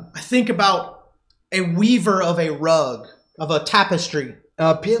un plan. I think about a weaver of a rug, of a tapestry.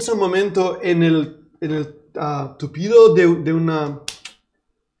 Piensa un momento en el tupido de una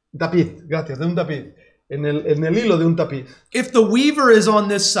tapiz. Gracias, de un tapiz. En el hilo de un tapiz. If the weaver is on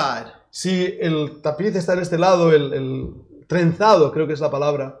this side, si el tapiz está en este lado, el trenzado, creo que es la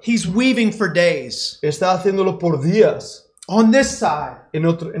palabra. He's weaving for days. Está haciéndolo por días. On this side, en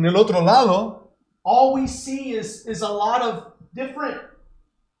el otro lado, all we see is a lot of different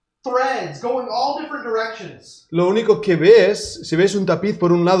threads going all different directions. Lo único que ves, si ves un tapiz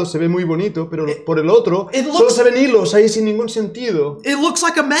por un lado se ve muy bonito, pero por el otro solo se ven hilos ahí sin ningún sentido. It looks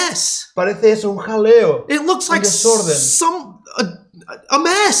like a mess. Parece eso, un jaleo. It looks like desorden. A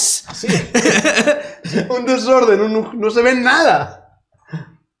mess. Sí. Un desorden, no se ve nada.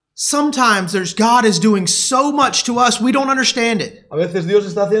 Sometimes God is doing so much to us we don't understand it. A veces Dios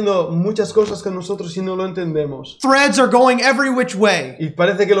está haciendo muchas cosas con nosotros y no lo entendemos. Threads are going every which way. Y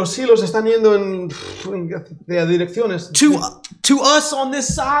parece que los hilos están yendo en direcciones. To us on this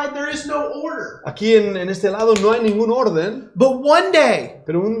side there is no order. Aquí en este lado no hay ningún orden. But one day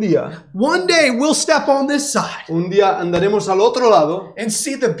we'll step on this side. Un día andaremos al otro lado. And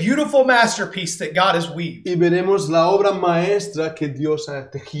see the beautiful masterpiece that God has weaved. Y veremos la obra maestra que Dios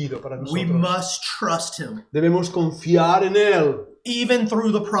ha tejido. We must trust Him. Debemos confiar en Él. Even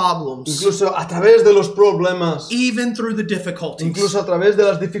through the problems. Incluso a través de los problemas. Even through the difficulties. Incluso a través de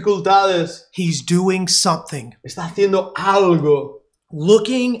las dificultades. He's doing something. Está haciendo algo.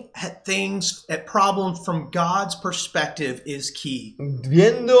 Looking at things, at problems from God's perspective is key.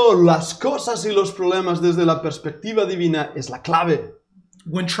 Viendo las cosas y los problemas desde la perspectiva divina es la clave.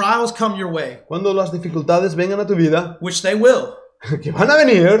 When trials come your way. Cuando las dificultades vengan a tu vida. Which they will. Que van a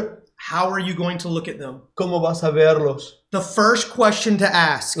venir. How are you going to look at them? ¿Cómo vas a verlos? The first question to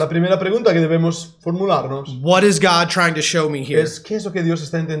ask. La primera pregunta que debemos formularnos. What is God trying to show me here? ¿Qué es lo que Dios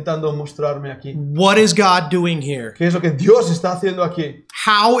está intentando mostrarme aquí? What is God doing here? ¿Qué es lo que Dios está haciendo aquí?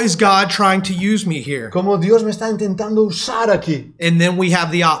 How is God trying to use me here? ¿Cómo Dios me está intentando usar aquí? And then we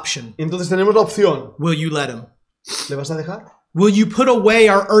have the option. Entonces tenemos la opción. Will you let Him? ¿Le vas a dejar? Will you put away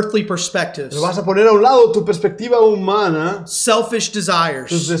our earthly perspectives? ¿Le vas a poner a un lado tu perspectiva humana? Selfish desires.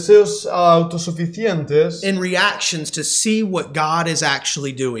 Tus deseos autosuficientes. And reactions to see what God is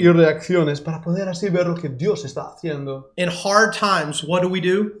actually doing. Y reacciones para poder así ver lo que Dios está haciendo. In hard times, what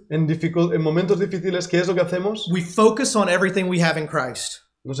do? En momentos difíciles, ¿qué es lo que hacemos? We focus on everything we have in Christ.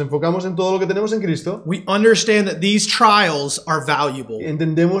 Nos enfocamos en todo lo que tenemos en Cristo. We understand that these trials are valuable.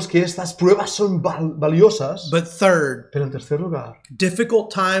 Entendemos que estas pruebas son valiosas. But third, pero en tercer lugar,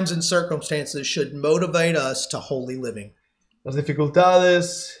 difficult times and circumstances should motivate us to holy living. Las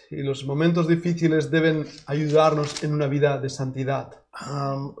dificultades y los momentos difíciles deben ayudarnos en una vida de santidad.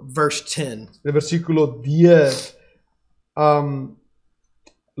 Verse 10. El versículo 10.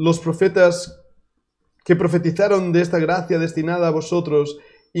 Los profetas que profetizaron de esta gracia destinada a vosotros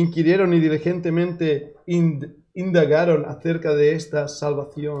inquirieron y diligentemente indagaron acerca de esta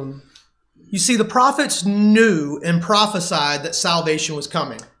salvación. You see, the prophets knew and prophesied that salvation was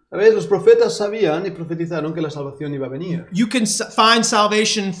coming. A ver, los profetas sabían y profetizaron que la salvación iba a venir. You can find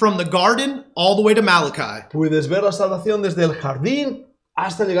salvation from the garden all the way to Malachi. Puedes ver la salvación desde el jardín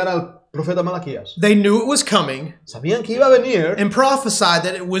hasta llegar al profeta Malaquías. They knew it was coming. Sabían que iba a venir. And prophesied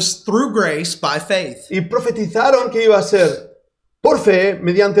that it was through grace by faith. Y profetizaron que iba a ser por fe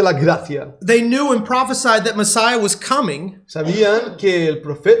mediante la gracia. They knew and prophesied that Messiah was coming. Sabían que el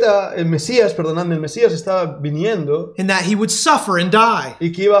Mesías estaba viniendo. And that he would suffer and die.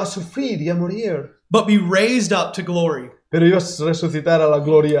 Y que iba a sufrir y a morir. But be raised up to glory. Pero iba a resucitar a la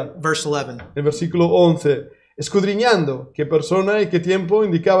gloria. Verse 11. El versículo 11. Escudriñando qué persona y qué tiempo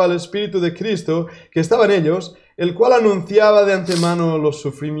indicaba el Espíritu de Cristo que estaba en ellos, el cual anunciaba de antemano los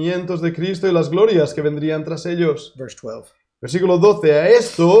sufrimientos de Cristo y las glorias que vendrían tras ellos. Verse 12. Versículo 12. A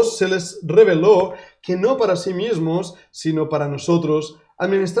estos se les reveló que no para sí mismos, sino para nosotros,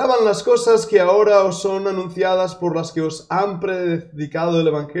 administraban las cosas que ahora os son anunciadas, por las que os han predicado el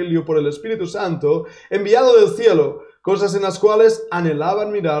Evangelio por el Espíritu Santo, enviado del cielo, cosas en las cuales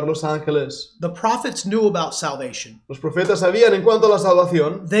anhelaban mirar los ángeles. The prophets knew about salvation. Los profetas sabían en cuanto a la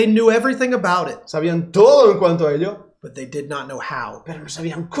salvación, They knew everything about it, sabían todo en cuanto a ello, but they did not know how. pero no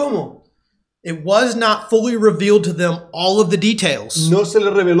sabían cómo. It was not fully revealed to them all of the details, No se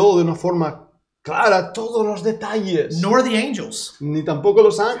les reveló de una forma clara todos los detalles, nor the angels, ni tampoco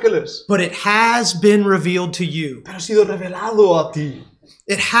los ángeles, but it has been revealed to you. pero ha sido revelado a ti,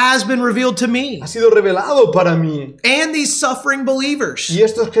 It has been revealed to me ha sido revelado para mí. and these suffering believers. Y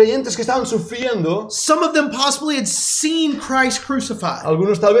estos creyentes que estaban sufriendo, Some of them possibly had seen Christ crucified.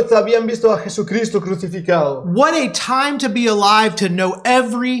 algunos tal vez habían visto a Jesucristo crucificado. What a time to be alive to know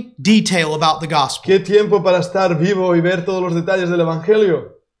every detail about the gospel. Qué tiempo para estar vivo y ver todos los detalles del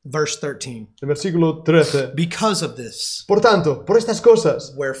Evangelio. Verse 13. El versículo 13. Because of this, Por tanto, por estas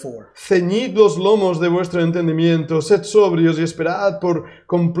cosas, wherefore, ceñid los lomos de vuestro entendimiento, sed sobrios y esperad por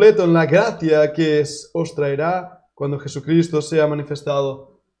completo en la gracia que os traerá cuando Jesucristo sea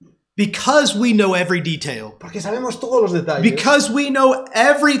manifestado. because we know every detail, Porque sabemos todos los detalles. because we know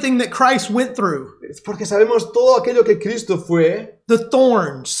everything that Christ went through, Es porque sabemos todo aquello que Cristo fue, the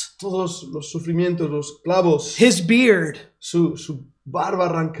thorns, todos los sufrimientos, los clavos, his beard, su barba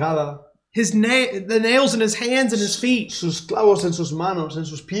arrancada, the nails in his hands and his feet, sus clavos en sus manos, en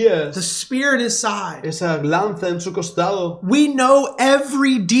sus the pies, spear in his side. esa lanza en su costado. We know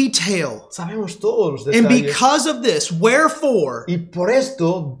every detail. Sabemos todos los And detalles. because of this, wherefore, Y por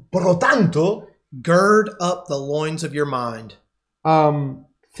esto, por lo tanto, gird up the loins of your mind.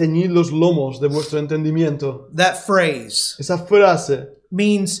 ceñid los lomos de vuestro entendimiento. That phrase Esa frase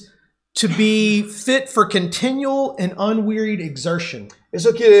means to be fit for continual and unwearied exertion.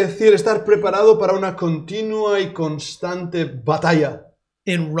 eso quiere decir estar preparado para una continua y constante batalla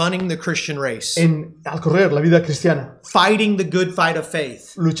In running the Christian race, al correr la vida cristiana, fighting the good fight of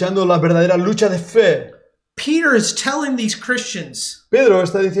faith. luchando la verdadera lucha de fe. Peter is telling these Christians, Pedro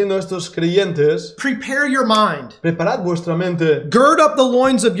está diciendo a estos creyentes, prepare your mind. preparad vuestra mente, Gird up the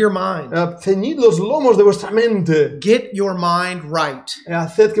loins of your mind. ceñid los lomos de vuestra mente, Get your mind right.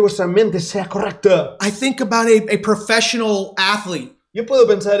 haced que vuestra mente sea correcta. I think about a professional athlete. Yo puedo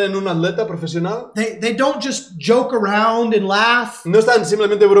pensar en un atleta profesional. They don't just joke around and laugh No están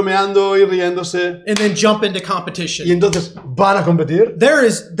simplemente bromeando y riéndose and then jump into y competition. entonces van a competir. There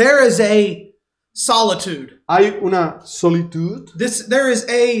is a solitude. Hay una solitud, There is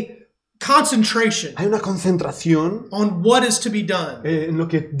a concentration hay una concentración on what is to be done. en lo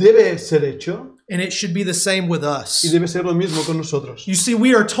que debe ser hecho And it should be the same with y us. debe ser lo mismo con nosotros. You see,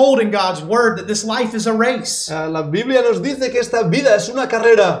 we are told in God's word that this life is a race. La Biblia nos dice que esta vida es una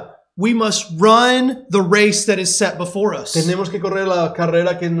carrera. We must run the race that is set before us. Tenemos que correr la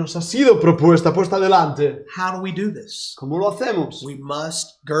carrera que nos ha sido propuesta, puesta delante. How do we do this? ¿Cómo lo hacemos? We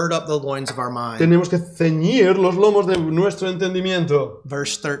must gird up the loins of our mind. Tenemos que ceñir los lomos de nuestro entendimiento.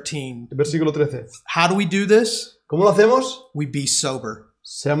 Verse 13. Versículo 13. How do we do this? ¿Cómo lo hacemos? We be sober.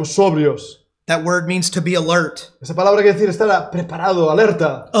 Seamos sobrios. That word means to be alert. Esa palabra quiere decir estar preparado,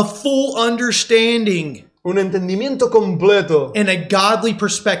 alerta. A full understanding Un entendimiento completo and a godly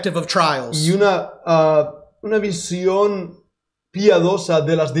perspective of trials. y una visión piadosa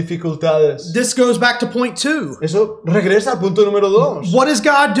de las dificultades. This goes back to point 2. Eso regresa al punto número 2. What is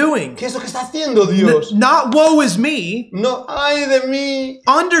God doing? ¿Qué es lo que está haciendo Dios? Not woe is me, No hay de mí,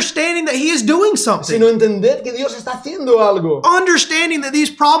 understanding that He is doing sino something. entender que Dios está haciendo algo. Understanding that these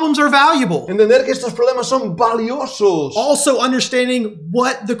problems are valuable. Entender que estos problemas son valiosos. Also understanding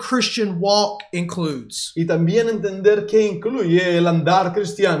what the Christian walk includes. Y también entender qué incluye el andar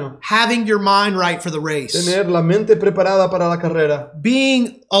cristiano. Having your mind right for the race. Tener la mente preparada para la carrera.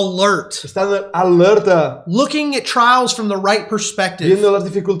 Being alert. Estar alerta. Looking at trials from the right perspective. Viendo las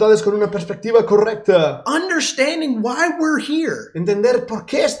dificultades con una perspectiva correcta. Understanding why we're here. Entender por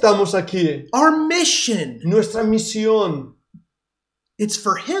qué estamos aquí. Our mission. Nuestra misión It's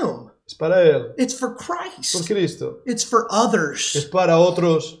for Him. es para Él. It's for Por Christ. Cristo. It's for Es others. para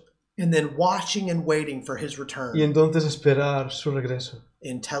otros. And then watching and waiting for His return Y entonces esperar su regreso.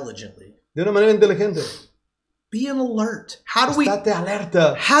 intelligently. De una manera inteligente. Being alert. Estate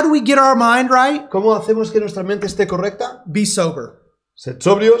alerta. How do we get our mind right? ¿Cómo hacemos que nuestra mente esté correcta? Be sober. Sed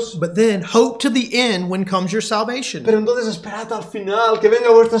sobrios, but then hope to the end when comes your salvation. pero entonces esperad al final que venga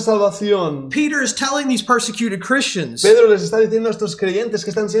vuestra salvación. Peter is telling these persecuted Christians, Pedro les está diciendo a estos creyentes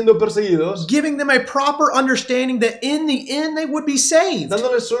que están siendo perseguidos, giving them a proper understanding that in the end they would be saved.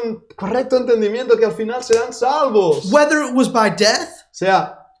 dándoles un correcto entendimiento que al final serán salvos, Whether it was by death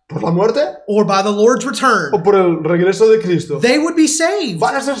sea por la muerte or by the Lord's return, o por el regreso de Cristo. they would be saved.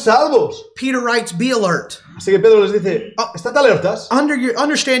 Van a ser salvos. Peter writes, be alert. Así que Pedro les dice, estad alertas,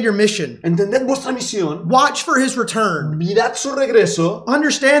 Understand your mission. entended vuestra misión, Watch for his return. mirad su regreso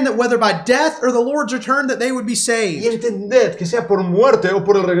Understand that whether by death or the Lord's return that they would be y saved. entended que sea por muerte o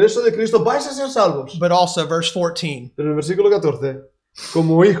por el regreso de Cristo vais a ser salvos. But also, verse 14, Pero en el versículo 14,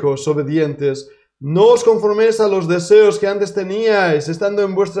 como hijos obedientes, no os conforméis a los deseos que antes teníais, estando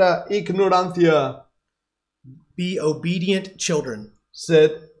en vuestra ignorancia. be obedient children.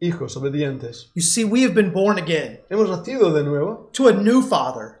 Sed hijos obedientes. You see, we have been born again Hemos nacido de nuevo to a new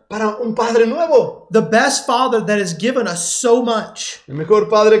Father. para un Padre nuevo. The best Father that has given us so much. El mejor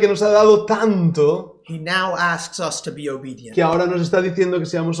Padre que nos ha dado tanto He now asks us to be obedient. que ahora nos está diciendo que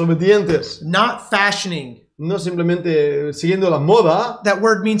seamos obedientes. Not fashioning. No simplemente siguiendo la moda, That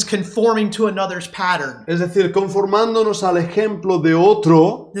word means conforming to another's pattern. es decir, conformándonos al ejemplo de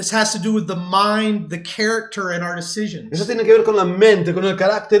otro. This has to do with the mind, the character, and our decisions. Eso tiene que ver con la mente, con el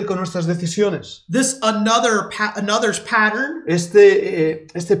carácter, con nuestras decisiones. This another's pattern Este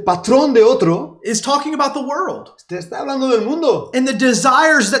patrón de otro is talking about the world te está hablando del mundo and the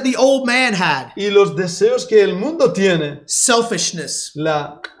desires that the old man had. y los deseos que el mundo tiene. Selfishness,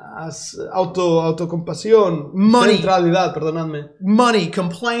 La autocompasión, Money. centralidad, perdonadme. money,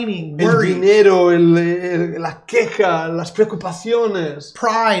 complaining, El worry, dinero, la queja, las preocupaciones,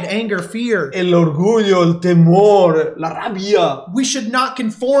 pride, anger, fear. el orgullo, el temor, la rabia. We should not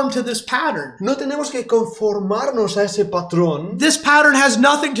conform to this pattern. No tenemos que conformarnos a ese patrón. This pattern has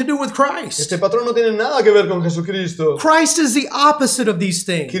nothing to do with Christ. Este patrón no tiene nada que ver con Jesucristo. Christ is the opposite of these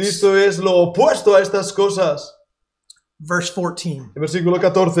things. Cristo es lo opuesto a estas cosas. Verse 14. El versículo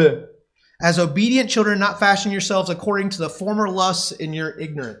 14. As obedient children, not fashion yourselves according to the former lusts in your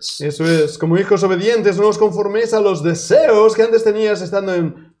ignorance. Eso es, como hijos obedientes, no os conforméis a los deseos que antes tenías estando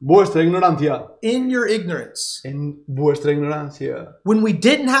en vuestra ignorancia. In your ignorance. En vuestra ignorancia. When we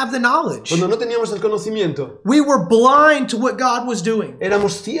didn't have the knowledge. Cuando no teníamos el conocimiento. We were blind to what God was doing.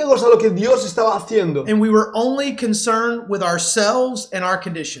 Éramos ciegos a lo que Dios estaba haciendo. And we were only concerned with ourselves and our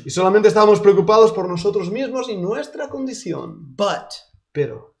condition. Y solamente estábamos preocupados por nosotros mismos y nuestra condición.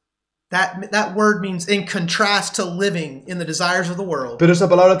 Pero that word means in contrast to living in the desires of the world. Pero esa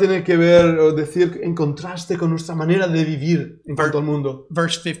palabra tiene que ver o decir en contraste con nuestra manera de vivir en cuanto al mundo.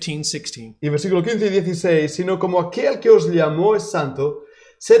 Verse 15, 16. Y versículo 15 y 16, sino como aquel que os llamó es santo,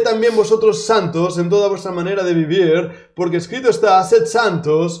 sed también vosotros santos en toda vuestra manera de vivir, porque escrito está, sed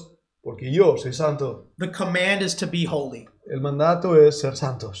santos, porque yo soy santo. The command is to be holy. El mandato es ser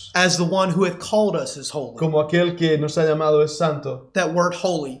santos. As the one who hath called us is holy. Como aquel que nos ha llamado es santo. That word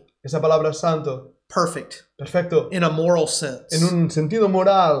holy. Esa palabra santo. Perfect. Perfecto. In a moral sense. En un sentido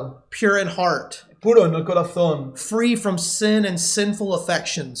moral. Pure in heart. Puro en el corazón. Free from sin and sinful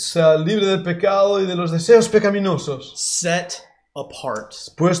affections. O sea, libre del pecado y de los deseos pecaminosos. Set apart.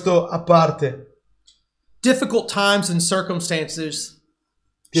 Puesto aparte. Difficult times and circumstances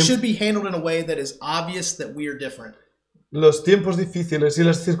should be handled in a way that is obvious that we are different. Los tiempos difíciles y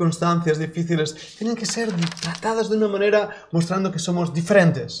las circunstancias difíciles tienen que ser tratadas de una manera mostrando que somos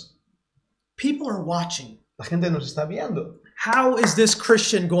diferentes. People are watching. La gente nos está viendo. How is this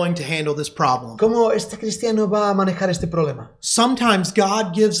Christian going to handle this problem? ¿Cómo este cristiano va a manejar este problema? Sometimes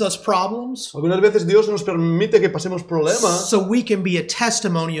God gives us problems Algunas veces Dios nos permite que pasemos problemas so we can be a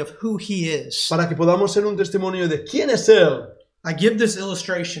testimony of who He is. para que podamos ser un testimonio de quién es Él. I give this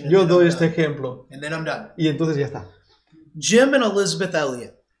illustration and Yo then doy I'm este done. ejemplo. And then I'm done. Y entonces ya está. Jim and Elizabeth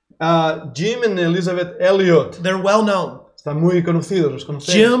Elliot. Jim y Elizabeth Elliot. They're well known. Están muy conocidos, los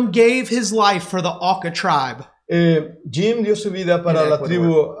conocéis. Jim gave his life for the Auca tribe. Jim dio su vida para la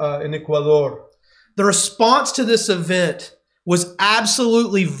tribu en Ecuador. The response to this event was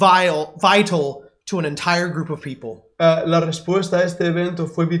absolutely vital to an entire group of people. La respuesta a este evento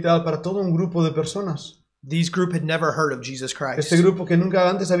fue vital para todo un grupo de personas. These group had never heard of Jesus Christ. Este grupo que nunca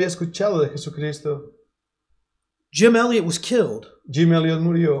antes había escuchado de Jesucristo. Jim Elliot was killed. Jim Elliot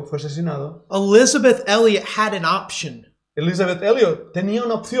murió, fue asesinado. Elizabeth Elliot had an option. Elizabeth Elliot tenía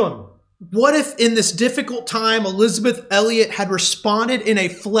una opción. What if in this difficult time Elizabeth Elliot had responded in a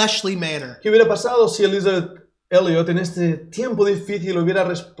fleshly manner? ¿Qué hubiera pasado si Elizabeth Elliot en este tiempo difícil hubiera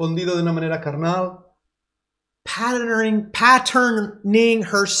respondido de una manera carnal? Patterning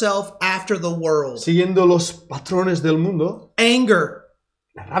herself after the world. Siguiendo los patrones del mundo. Anger,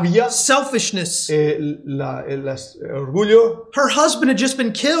 la rabia, selfishness. el orgullo. Her husband had just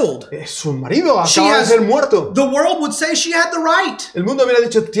been killed. Su marido She acaba de has- ser muerto. The world would say she had the right. El mundo hubiera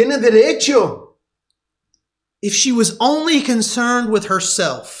dicho, tiene derecho. If she was only concerned with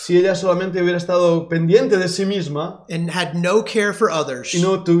herself Si ella solamente hubiera estado pendiente de sí misma and had no care for others, y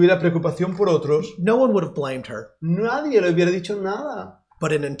no tuviera preocupación por otros, no one would have blamed her. nadie le hubiera dicho nada.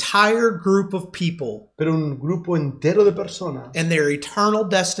 But an entire group of people Pero un grupo entero de personas and their eternal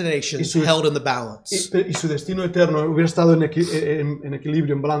destinations Y su- held in the balance. y su destino eterno hubiera estado en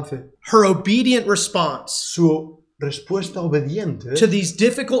equilibrio, en balance. Her obedient response Su respuesta obediente to these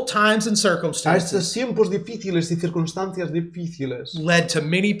difficult times and a circumstances estos tiempos difíciles y circunstancias difíciles led to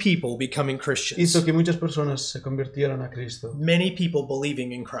many people becoming Christians. hizo que muchas personas se convirtieran a Cristo. Many people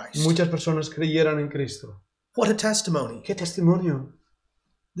believing in Christ. Muchas personas creyeran en Cristo. What a testimony. ¡Qué testimonio!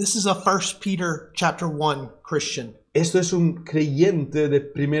 This is a 1 Peter chapter 1 Christian. Esto es un creyente de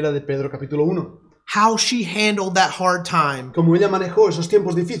Primera de Pedro capítulo 1. How she handled that hard time Como ella manejó esos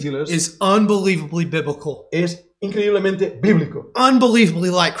tiempos difíciles is unbelievably biblical. es increíblemente bíblico. Unbelievably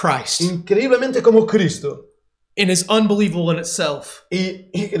like Christ. Increíblemente como Cristo. And is unbelievable in itself. Y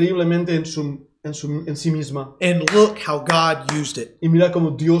increíblemente en sí misma. And look how God used it. Y mira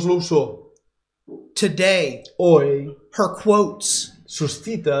cómo Dios lo usó. Today, Hoy, her quotes, sus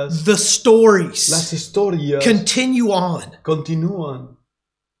citas, the stories las historias continue on. continúan.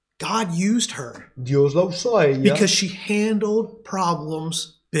 God used her Dios la usó a ella because she handled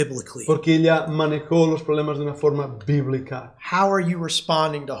problems biblically. porque ella manejó los problemas de una forma bíblica. How are you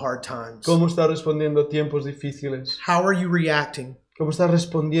responding to hard times? ¿Cómo está respondiendo a tiempos difíciles? How are you reacting? ¿Cómo está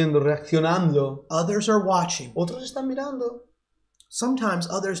respondiendo, reaccionando? Others are watching. Otros están mirando. Sometimes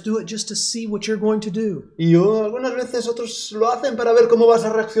others do it just to see what you're going to do. Y algunas veces otros lo hacen para ver cómo vas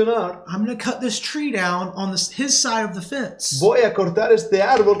a reaccionar. I'm going to cut this tree down on his side of the fence Voy a cortar este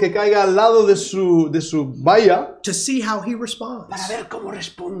árbol que caiga al lado de su valla to see how he para responds. ver cómo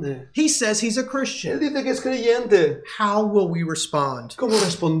responde. He says he's a Él Christian. dice que es creyente. How will we respond? ¿Cómo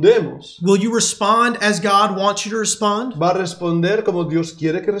respondemos? Will you respond as God wants you to respond? ¿Va a responder como Dios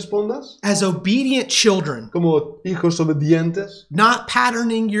quiere que respondas? As obedient children, ¿Como hijos obedientes? not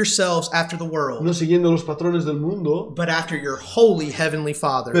patterning yourselves after the world, No siguiendo los patrones del mundo, but after your holy heavenly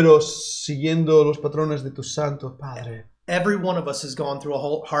Father. pero siguiendo los patrones de tu Santo Padre. Every one of us has gone through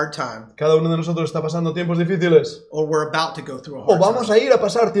a hard time, Cada uno de nosotros está pasando tiempos difíciles. or we're about to go through a O hard vamos time, a ir a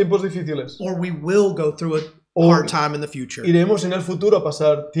pasar tiempos difíciles. or we will go through a O hard time in the future. iremos en el futuro a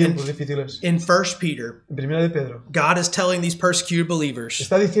pasar tiempos difíciles. In 1 Peter, En Primera de Pedro. God is telling these persecuted believers,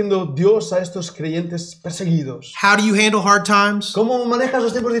 Está diciendo Dios a estos creyentes perseguidos. how do you handle hard times? ¿Cómo manejas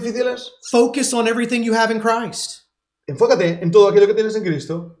los tiempos difíciles? Focus on everything you have in Christ. Enfócate en todo aquello que tienes en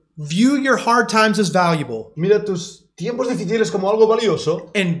Cristo. View your hard times as valuable, Mira tus tiempos difíciles como algo valioso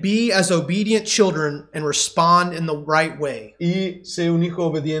and be as obedient children and respond in the right way, y sé un hijo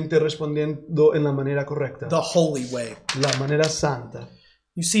obediente respondiendo en la manera correcta, the holy way. la manera santa.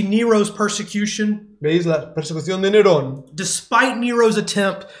 You see, Nero's persecution, ¿Veis la persecución de Nerón? despite Nero's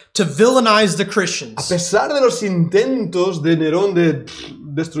attempt to villainize the A Christians, pesar de los intentos de Nerón de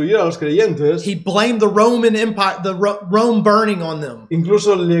destruir a los creyentes, he blamed the Roman Empire, Rome burning on them.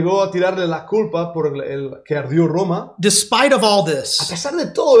 incluso llegó a tirarle la culpa por el que ardió Roma. Despite of all A this, pesar de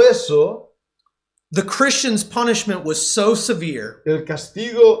todo eso, the Christians' punishment was so severe el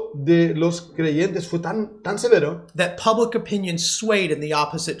castigo de los creyentes fue tan severo that public opinion swayed in the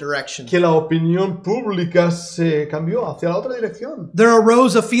opposite direction. que la opinión pública se cambió hacia la otra dirección. There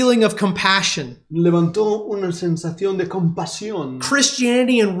arose a feeling of compassion. Levantó una sensación de compasión.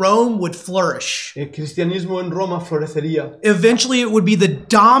 Christianity in Rome would flourish. El cristianismo en Roma florecería. Eventually, it would be the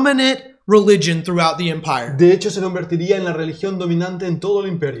dominant religion throughout the empire. De hecho, se convertiría en la religión dominante en todo el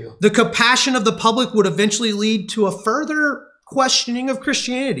imperio. The compassion of the public would eventually lead to a further questioning of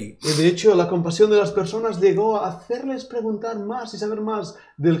Christianity. Y de hecho, la compasión de las personas llegó a hacerles preguntar más y saber más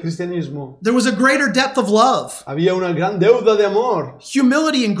del cristianismo. There was a greater depth of love, Había una gran deuda de amor,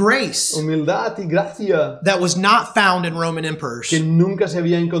 humility, and grace humildad y gracia that was not found in Roman emperors. que nunca se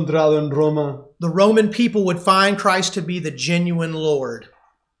había encontrado en Roma. The Roman people would find Christ to be the genuine Lord.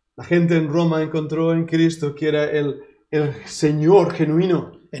 La gente en Roma encontró en Cristo que era el Señor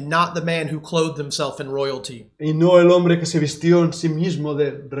genuino And not the man who clothed himself in royalty. y no el hombre que se vistió en sí mismo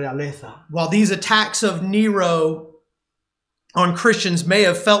de realeza. While these attacks of Nero on Christians may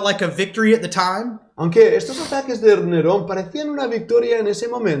have felt like a victory at the time, Aunque estos ataques de Nerón parecían una victoria en ese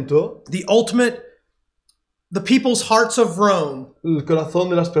momento, the ultimate the people's hearts of Rome el corazón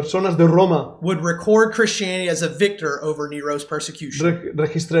de las personas de Roma would record Christianity as a victor over Nero's persecution.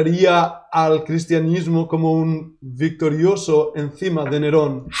 registraría al cristianismo como un victorioso encima de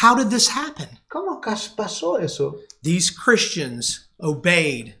Nerón. How did this happen? ¿Cómo pasó eso? These Christians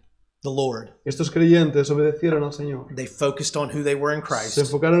obeyed the Lord. Estos creyentes obedecieron al Señor. They focused on who they were in Se Christ.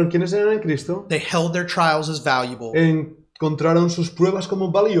 enfocaron en quiénes eran en Cristo. They held their trials as valuable. Encontraron sus pruebas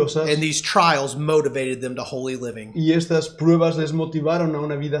como valiosas. And these trials motivated them to holy living. Y estas pruebas les motivaron a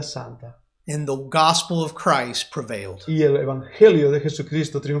una vida santa. And the gospel of Christ prevailed. Y el evangelio de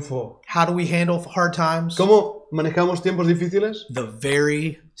Jesucristo triunfó. How do we handle hard times? ¿Cómo manejamos tiempos difíciles? The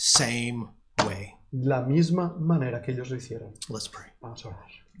very same way. La misma manera que ellos lo hicieron. Let's pray. Vamos a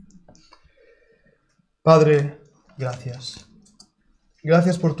orar. Padre, gracias.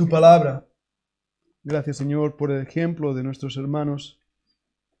 Gracias por tu palabra. Gracias, Señor, por el ejemplo de nuestros hermanos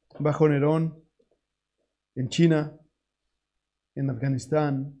bajo Nerón, en China, en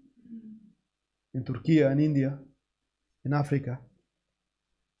Afganistán, en Turquía, en India, en África.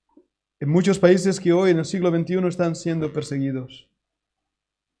 En muchos países que hoy, en el siglo XXI, están siendo perseguidos.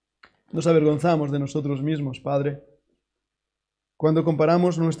 Nos avergonzamos de nosotros mismos, Padre, cuando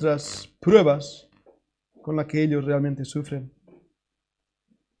comparamos nuestras pruebas con las que ellos realmente sufren.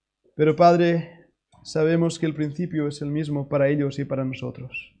 Pero, Padre, sabemos que el principio es el mismo para ellos y para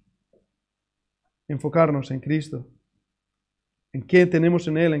nosotros. Enfocarnos en Cristo, en qué tenemos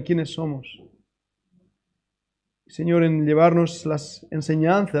en Él, en quiénes somos. Señor, en llevarnos las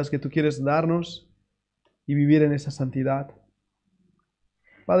enseñanzas que tú quieres darnos y vivir en esa santidad.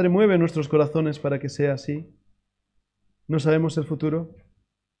 Padre, mueve nuestros corazones para que sea así. No sabemos el futuro.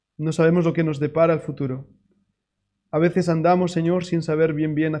 No sabemos lo que nos depara el futuro. A veces andamos, Señor, sin saber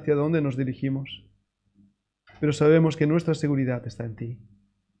bien hacia dónde nos dirigimos. Pero sabemos que nuestra seguridad está en ti.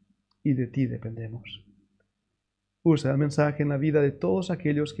 Y de ti dependemos. Usa el mensaje en la vida de todos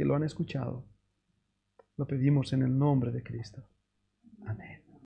aquellos que lo han escuchado. Lo pedimos en el nombre de Cristo. Amén.